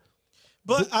Shore.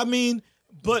 But I mean,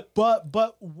 but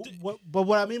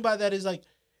what I mean by that is like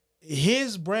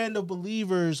his brand of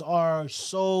believers are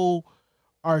so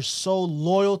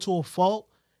loyal to a fault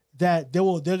that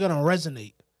they're gonna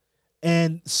resonate.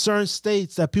 And certain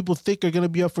states that people think are going to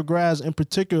be up for grabs, and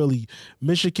particularly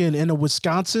Michigan and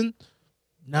Wisconsin,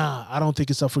 I don't think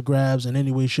it's up for grabs in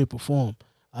any way, shape, or form.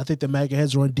 I think the MAGA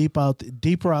heads run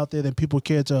deeper out there than people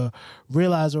care to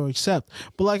realize or accept.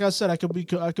 But like I said, I could be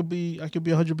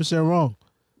 100% wrong.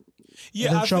 Yeah,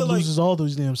 and then I Trump feel loses all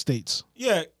those damn states.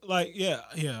 Yeah,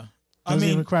 yeah. Doesn't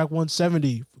even crack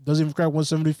 170. Doesn't even crack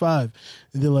 175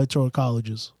 in the electoral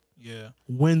colleges. Yeah,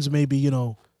 wins maybe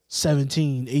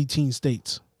 17, 18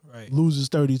 states. Right. Loses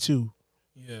 32.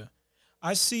 Yeah.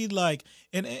 I see like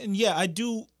and yeah, I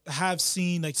do have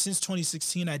seen like since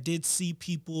 2016 I did see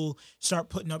people start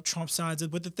putting up Trump signs.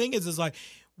 But the thing is like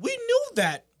we knew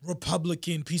that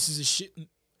Republican pieces of shit.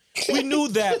 We knew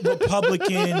that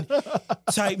Republican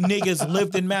type niggas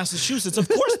lived in Massachusetts. Of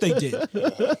course they did.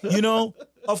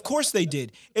 Of course they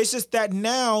did. It's just that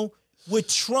now with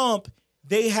Trump,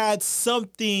 they had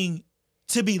something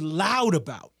to be loud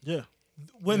about. Yeah.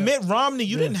 When Mitt Romney,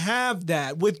 you didn't have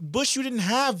that. With Bush, you didn't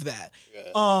have that.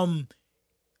 Yeah.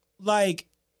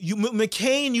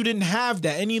 McCain, you didn't have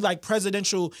that. Any like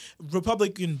presidential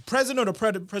Republican president or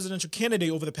presidential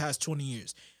candidate over the past 20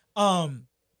 years. And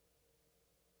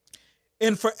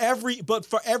for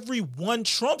every one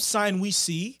Trump sign we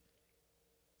see,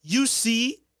 you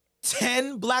see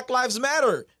 10 Black Lives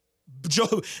Matter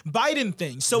Joe Biden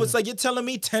thing. So it's like you're telling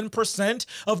me 10%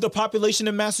 of the population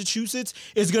in Massachusetts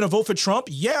is going to vote for Trump?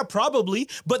 Yeah, probably.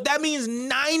 But that means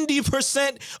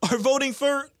 90% are voting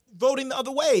the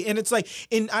other way. And it's like,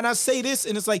 and I say this,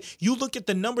 and it's like, you look at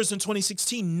the numbers in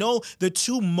 2016, no, the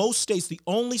two most states, the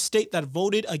only state that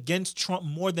voted against Trump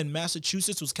more than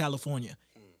Massachusetts was California.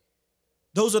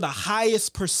 Those are the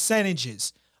highest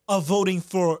percentages of voting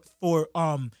for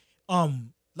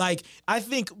like, I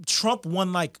think Trump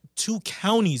won like 2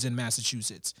 counties in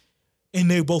Massachusetts,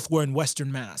 and they both were in Western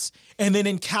Mass. And then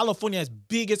in California, as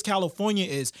big as California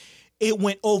is, it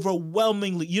went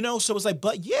overwhelmingly, so it's like,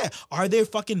 but yeah, are there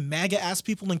fucking MAGA ass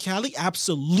people in Cali?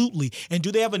 Absolutely. And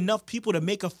do they have enough people to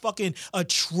make a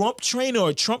Trump train or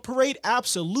a Trump parade?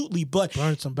 Absolutely. But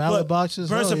burn some ballot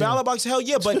boxes. Ballot boxes. Hell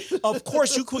yeah. But of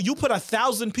course you put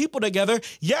 1,000 people together.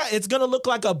 Yeah, it's going to look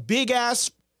like a big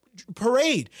ass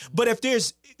parade. But if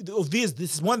there's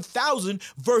this 1,000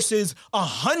 versus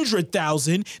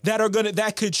 100,000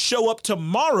 that could show up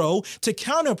tomorrow to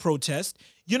counter protest,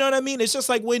 you know what I mean? It's just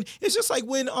like when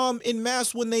in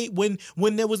Mass when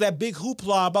there was that big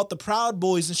hoopla about the Proud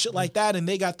Boys and shit like that, and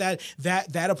they got that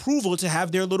approval to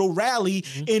have their little rally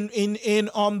in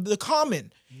the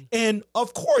Common. And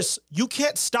of course, you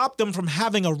can't stop them from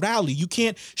having a rally. You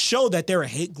can't show that they're a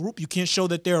hate group. You can't show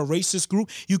that they're a racist group.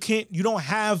 You don't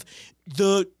have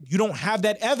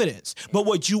that evidence. But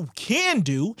what you can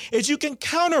do is you can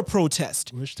counter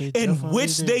protest, which they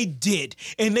did.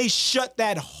 And they shut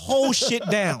that whole shit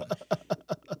down.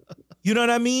 You know what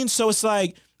I mean? So it's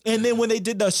like, and then when they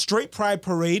did the straight pride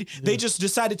parade, they just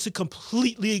decided to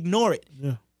completely ignore it.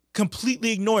 Yeah.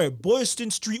 Completely ignore it.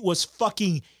 Boylston Street was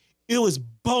it was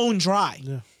bone dry.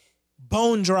 Yeah.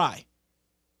 Bone dry.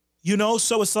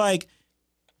 So it's like,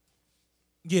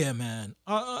 yeah, man,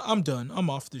 I'm done. I'm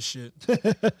off this shit.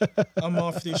 I'm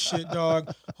off this shit,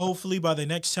 dog. Hopefully by the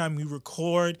next time we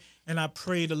record, and I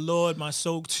pray the Lord, my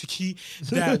soul to keep,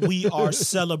 that we are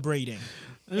celebrating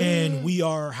and we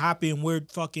are happy and we're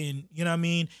fucking, you know what I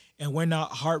mean? And we're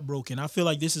not heartbroken. I feel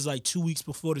like this is like 2 weeks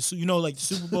before the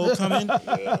Super Bowl coming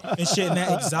and shit, and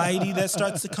that anxiety that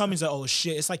starts to come. It's like, oh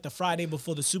shit, it's like the Friday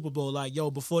before the Super Bowl. Like,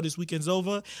 yo, before this weekend's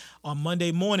over, on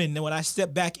Monday morning, then when I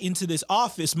step back into this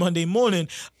office Monday morning,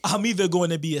 I'm either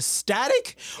going to be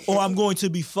ecstatic or I'm going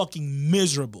to be fucking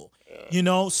miserable.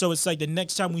 So it's like the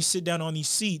next time we sit down on these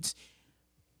seats,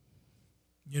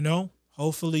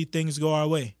 hopefully things go our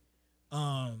way.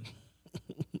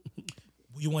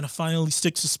 You want to finally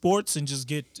stick to sports and just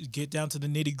get down to the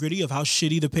nitty gritty of how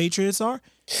shitty the Patriots are?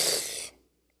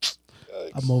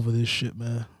 I'm over this shit,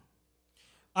 man.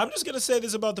 I'm just going to say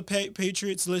this about the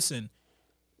Patriots. Listen,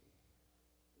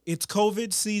 it's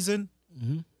COVID season,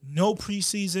 no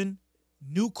preseason,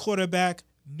 new quarterback,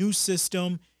 new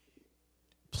system.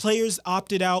 Players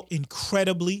opted out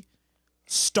incredibly.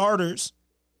 Starters.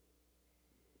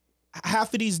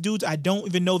 Half of these dudes, I don't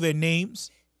even know their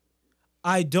names.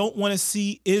 I don't want to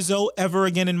see Izzo ever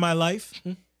again in my life,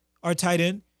 our tight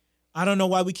end. I don't know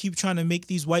why we keep trying to make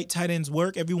these white tight ends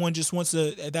work. Everyone just wants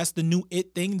that's the new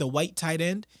it thing, the white tight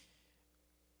end.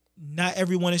 Not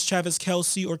everyone is Travis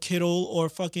Kelce or Kittle or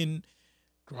fucking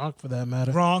Gronk for that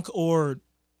matter. Gronk or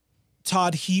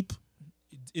Todd Heap.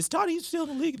 Is Todd Heap still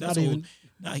in the league? That's old.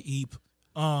 Not Heap.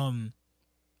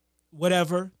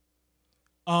 Whatever.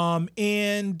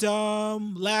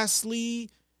 Lastly,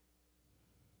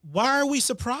 why are we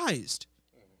surprised?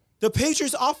 The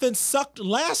Patriots offense sucked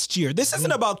last year. This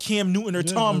isn't about Cam Newton or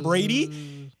Tom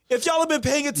Brady. If y'all have been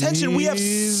paying attention, we have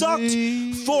sucked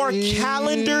for a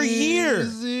calendar year.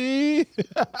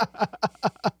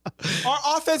 Our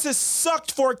offense has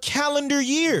sucked for a calendar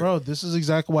year. Bro, this is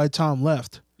exactly why Tom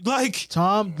left. Like,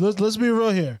 Tom, let's be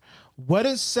real here. What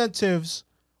incentives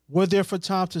were there for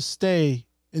Tom to stay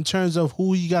in terms of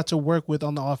who he got to work with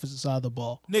on the offensive side of the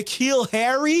ball? N'Keal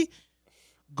Harry?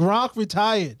 Gronk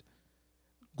retired.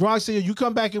 Gronk said, you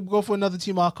come back and go for another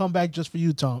team, I'll come back just for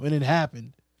you, Tom. And it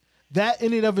happened. That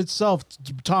in and of itself,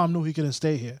 Tom knew he couldn't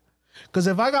stay here. Because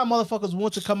if I got motherfuckers who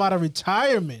want to come out of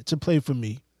retirement to play for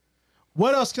me,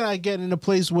 what else can I get in a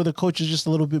place where the coach is just a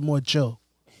little bit more chill?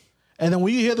 And then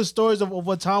when you hear the stories of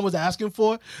what Tom was asking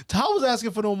for, Tom was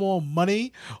asking for no more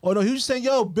money. Or no, he was saying,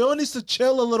 yo, Bill needs to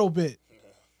chill a little bit.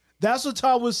 That's what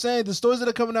Tom was saying. The stories that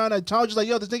are coming out, that Tom was just like,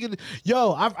 yo, this nigga,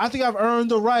 I think I've earned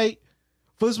the right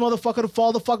for this motherfucker to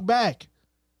fall the fuck back.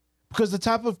 Because the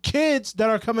type of kids that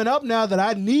are coming up now that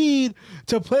I need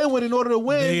to play with in order to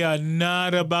win. They are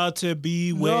not about to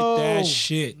be with that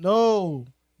shit. No.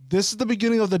 This is the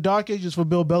beginning of the dark ages for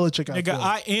Bill Belichick.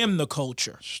 I am the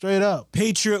culture. Straight up.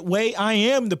 Patriot way, I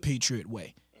am the Patriot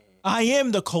way. I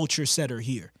am the culture setter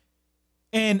here.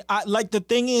 And I like the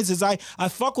thing is I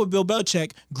fuck with Bill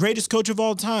Belichick, greatest coach of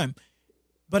all time.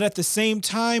 But at the same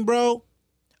time, bro,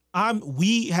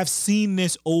 we have seen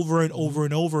this over and over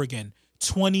and over again.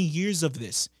 20 years of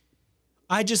this.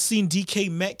 I just seen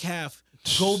DK Metcalf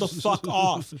go the fuck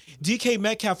off. DK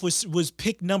Metcalf was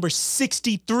pick number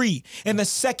 63 in the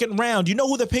second round. You know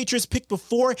who the Patriots picked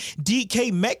before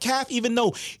DK Metcalf? Even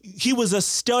though he was a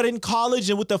stud in college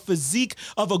and with the physique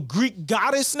of a Greek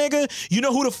goddess, nigga. You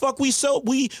know who the fuck we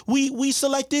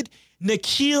selected?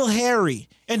 N'Keal Harry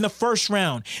in the first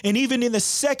round. And even in the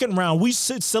second round, we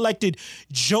selected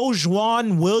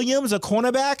Jojuan Williams, a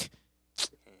cornerback.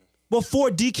 Before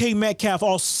DK Metcalf,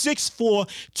 all 6'4",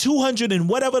 200 and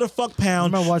whatever the fuck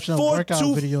pound, I remember watching a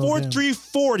workout video of him.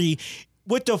 4'3",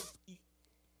 with the...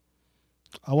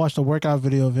 I watched a workout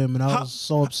video of him, and I was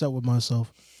so upset with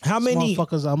myself. How many...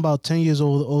 Motherfuckers, I'm about 10 years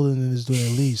older than this dude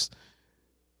at least.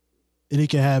 And he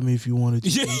can have me if you wanted to.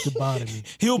 He can body me.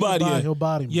 He'll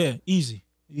body me. Yeah, easy.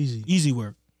 Easy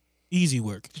work.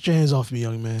 Get your hands off me,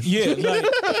 young man. Yeah, like,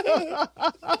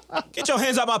 get your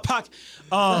hands out my pocket.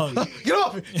 Get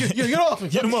off me. Get off me.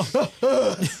 Get him off.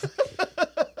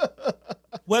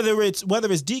 whether it's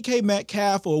DK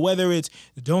Metcalf or whether it's,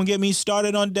 don't get me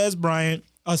started on Dez Bryant,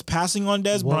 us passing on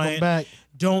Dez Bryant. Back.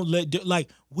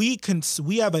 We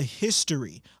have a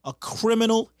history, a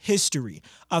criminal history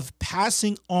of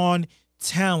passing on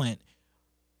talent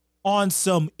on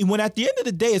some, when at the end of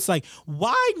the day, it's like,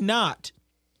 why not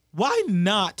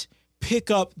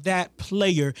pick up that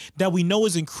player that we know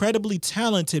is incredibly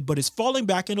talented but is falling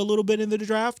back in a little bit in the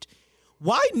draft?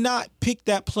 Why not pick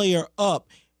that player up?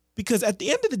 Because at the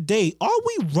end of the day, all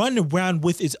we run around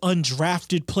with is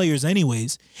undrafted players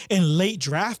anyways and late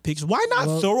draft picks. Why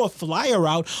not throw a flyer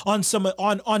out on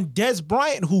Dez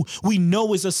Bryant, who we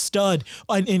know is a stud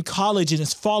in college and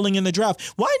is falling in the draft?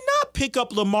 Why not pick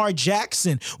up Lamar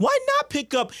Jackson? Why not,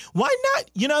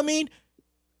 you know what I mean?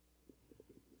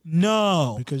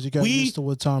 No. Because you got used to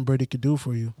what Tom Brady could do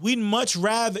for you. We'd much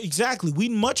rather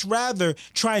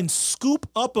try and scoop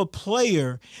up a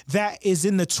player that is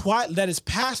that is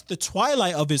past the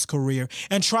twilight of his career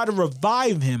and try to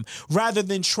revive him rather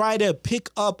than try to pick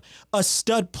up a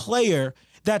stud player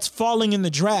that's falling in the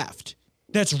draft.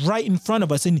 That's right in front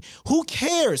of us. And who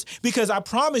cares? Because I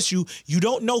promise you, you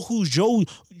don't know who Jojuan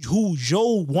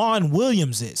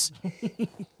Williams is.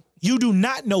 You do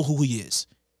not know who he is.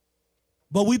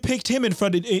 But we picked him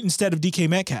instead of DK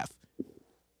Metcalf.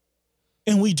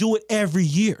 And we do it every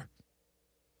year.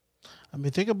 I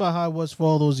mean, think about how it was for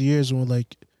all those years when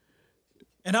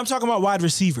and I'm talking about wide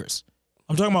receivers.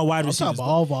 I'm talking about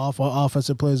all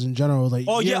offensive players in general. Like,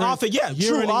 true.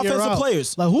 Offensive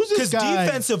players. Like, who's this guy? Because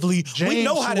defensively, James, we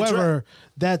know how to draft.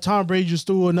 That Tom Brady just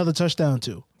threw another touchdown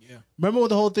to. Remember what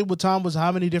the whole thing with Tom was,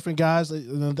 how many different guys,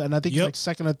 and I think he's like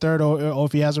second or third, or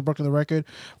if he hasn't broken the record,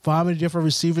 for how many different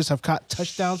receivers have caught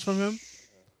touchdowns from him?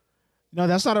 No,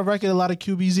 that's not a record a lot of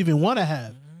QBs even want to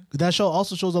have. That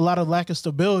also shows a lot of lack of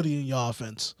stability in your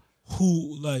offense.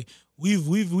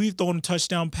 We've thrown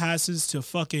touchdown passes to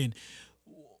fucking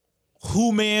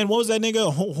what was that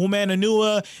nigga? Human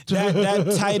Anua,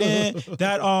 that tight end,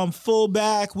 that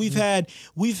fullback. We've had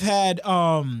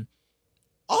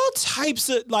all types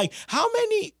of how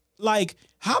many.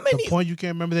 The point you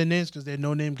can't remember their names because they're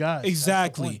no-name guys.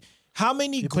 Exactly. How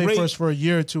many they played first for a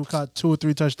year or two, caught 2 or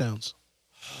 3 touchdowns.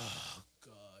 Oh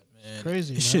God, man,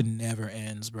 crazy. This shit never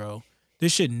ends, bro.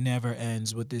 This shit never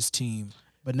ends with this team.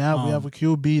 But now we have a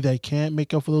QB that can't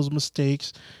make up for those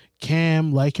mistakes.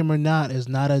 Cam, like him or not, is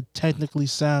not a technically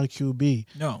sound QB.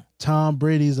 No. Tom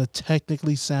Brady is a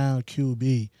technically sound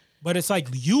QB. But it's like,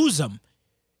 use them.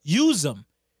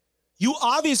 You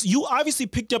obviously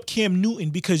picked up Cam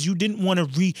Newton because you didn't want to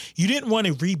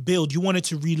rebuild. You wanted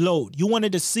to reload. You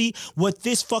wanted to see what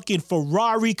this fucking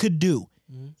Ferrari could do.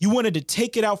 Mm-hmm. You wanted to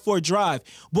take it out for a drive.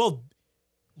 Well,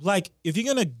 if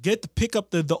you're gonna pick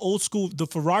up the old school, the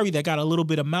Ferrari that got a little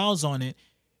bit of miles on it,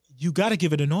 you got to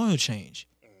give it an oil change.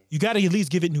 You got to at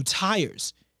least give it new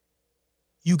tires.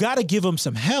 You got to give them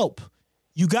some help.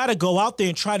 You got to go out there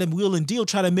and try to wheel and deal,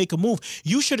 try to make a move.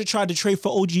 You should have tried to trade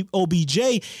for OBJ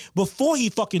before he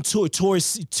fucking tore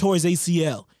his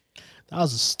ACL. That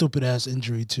was a stupid-ass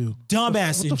injury, too.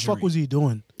 Dumbass injury. What the fuck was he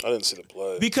doing? I didn't see the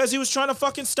play. Because he was trying to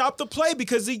fucking stop the play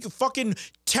because he fucking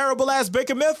terrible-ass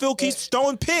Baker Mayfield keeps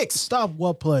throwing picks. Stop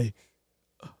what play?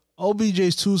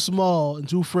 OBJ's too small and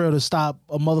too frail to stop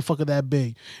a motherfucker that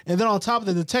big. And then on top of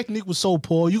that, the technique was so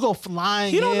poor. You go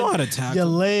flying. He don't know how to tackle. Your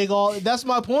leg all. That's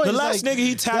my point. The last nigga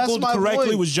he tackled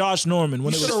correctly was Josh Norman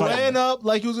when it was fighting. Ran up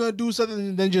like he was gonna do something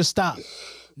and then just stop.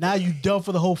 Now you done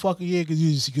for the whole fucking year because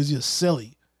you're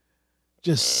silly.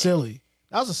 Just silly.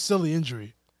 That was a silly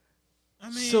injury.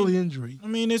 Silly injury. I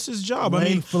mean, it's his job. Leg I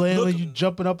mean, flailing, you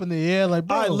jumping up in the air like,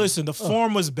 bro. all right, listen, the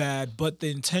form was bad, but the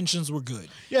intentions were good.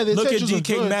 Yeah, the Look at intentions were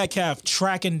DK good. Metcalf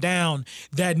tracking down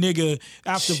that nigga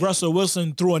after Russell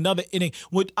Wilson threw another inning.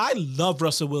 I love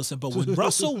Russell Wilson, but when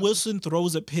Russell Wilson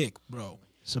throws a pick, bro,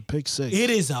 It's a pick six. it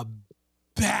is a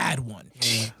bad one.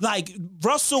 Like,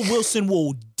 Russell Wilson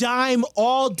will dime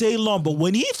all day long, but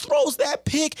when he throws that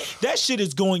pick, that shit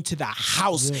is going to the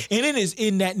house, and it is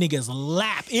in that nigga's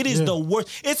lap. It is the worst.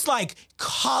 It's like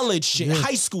college shit,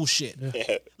 high school shit.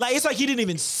 Like, it's like he didn't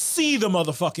even see the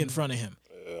motherfucker in front of him.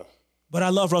 But I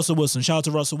love Russell Wilson. Shout out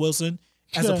to Russell Wilson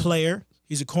as a player.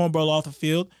 He's a cornball off the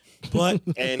field, but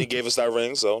And he gave us that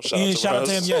ring, so shout shout out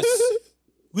to him. Yes,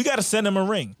 we got to send him a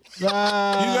ring. You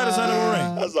got to send him a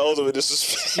ring. That's the ultimate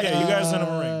disrespect. Yeah, you got to send him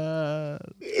a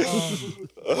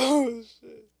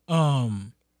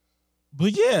ring.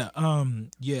 But yeah, I'm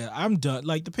done.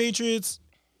 Like, the Patriots,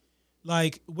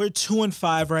 like, we're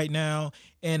 2-5 right now,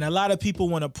 and a lot of people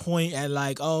want to point at,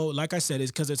 like, oh, like I said, it's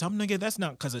because of Tom. Nigga, that's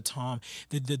not because of Tom.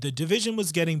 The division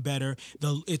was getting better.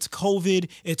 It's COVID.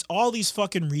 It's all these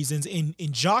fucking reasons. In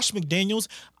Josh McDaniels,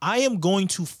 I am going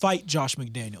to fight Josh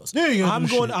McDaniels. There you go. I'm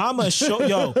gonna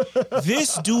show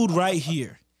this dude right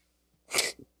here.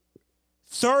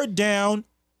 3rd down,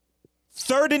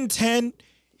 3rd and 10.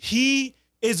 He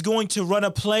is going to run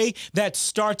a play that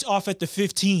starts off at the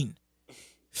 15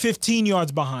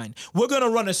 yards behind. We're going to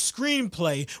run a screen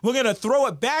play. We're going to throw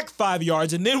it back 5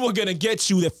 yards, and then we're going to get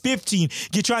you the 15,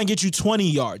 try and get you 20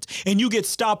 yards. And you get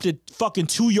stopped at fucking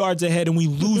 2 yards ahead, and we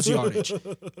lose yardage.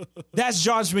 That's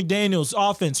Josh McDaniels'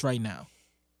 offense right now.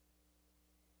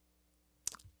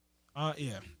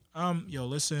 Yeah. Yo,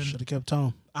 listen. Should have kept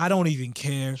Tom. I don't even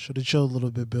care. Should have chilled a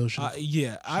little bit, Bill.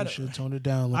 Yeah, I should have toned it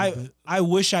down a little bit. I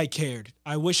wish I cared.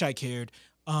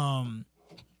 But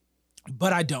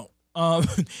I don't.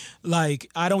 Like,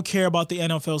 I don't care about the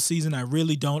NFL season. I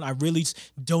really don't. I really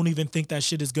don't even think that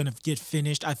shit is gonna get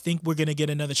finished. I think we're gonna get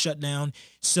another shutdown.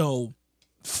 So,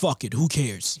 fuck it. Who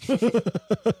cares?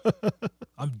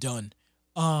 I'm done.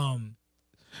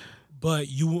 But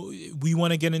we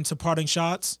want to get into parting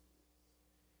shots.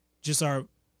 Just our,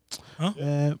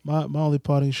 And my only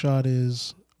parting shot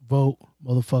is vote,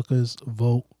 motherfuckers,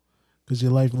 vote, because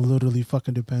your life literally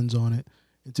fucking depends on it.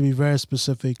 And to be very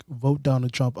specific, vote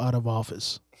Donald Trump out of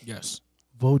office. Yes.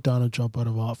 Vote Donald Trump out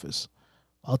of office.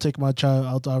 I'll take my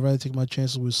child. I'd rather take my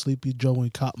chances with Sleepy Joe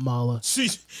and Cop Mala.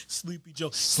 Sleepy Joe.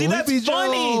 See, Sleepy that's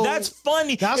funny. Joe. That's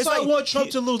funny. That's It's why like, I want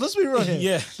Trump to lose. Let's be real here.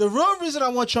 Yeah. The real reason I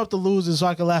want Trump to lose is so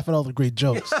I can laugh at all the great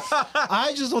jokes.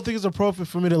 I just don't think it's appropriate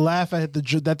for me to laugh at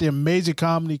the amazing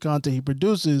comedy content he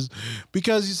produces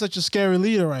because he's such a scary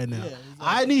leader right now. Yeah, exactly.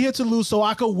 I need him to lose so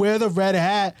I can wear the red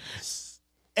hat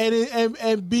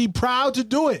and be proud to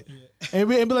do it. And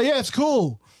be like, yeah, it's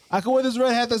cool. I can wear this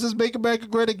red hat that says "Make America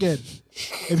Great Again,"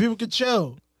 and people can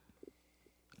chill.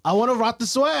 I want to rock the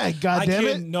swag. God damn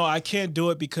it! No, I can't do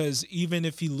it because even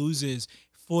if he loses,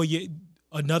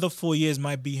 another 4 years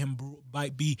might be him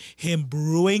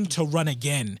brewing to run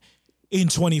again in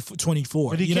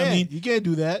 2024. But he you know what I mean? You can't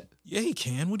do that. Yeah, he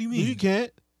can. What do you mean? You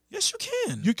can't. Yes, you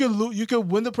can. You can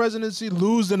win the presidency,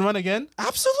 lose, then run again.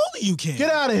 Absolutely, you can. Get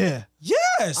out of here.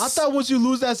 Yes. I thought once you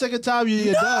lose that second time,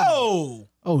 you're done. No.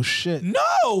 Oh shit. No.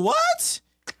 What?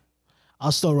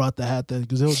 I'll still rock the hat then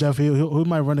because he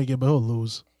might run again, but he'll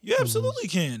lose. You absolutely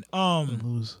can. He'll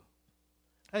lose.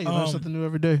 Hey, you learn something new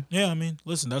every day. Yeah, I mean,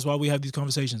 listen, that's why we have these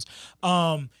conversations.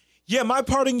 Yeah, my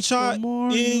parting shot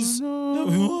is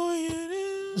my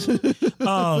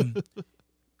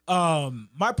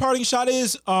parting shot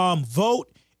is vote.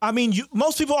 I mean,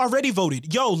 most people already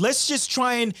voted. Yo, let's just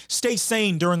try and stay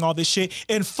sane during all this shit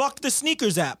and fuck the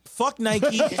sneakers app. Fuck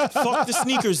Nike. Fuck the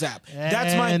sneakers app.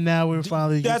 And now we're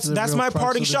finally that's my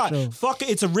parting shot. Fuck it.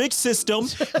 It's a rigged system.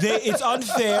 It's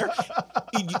unfair.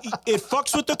 It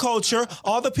fucks with the culture.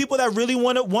 All the people that really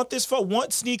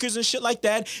want sneakers and shit like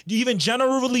that, even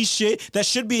general release shit that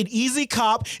should be an easy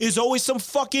cop, is always some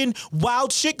fucking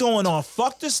wild shit going on.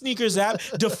 Fuck the sneakers app.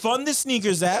 Defund the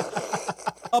sneakers app.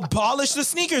 Abolish the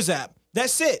sneakers app.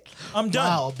 That's it. I'm done.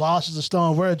 Wow, abolish is a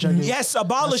strong word, Juggy. Yes,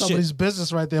 abolish That's somebody's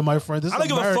business right there, my friend. This I don't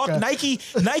is give a America. fuck.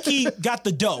 Nike got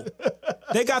the dough.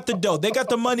 They got the dough. They got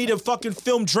the money to fucking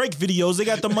film Drake videos. They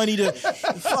got the money to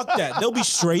fuck that. They'll be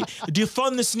straight.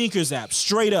 Defund the sneakers app.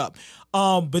 Straight up.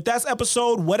 But that's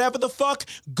episode whatever the fuck.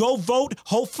 Go vote.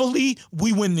 Hopefully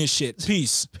we win this shit.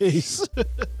 Peace. Peace.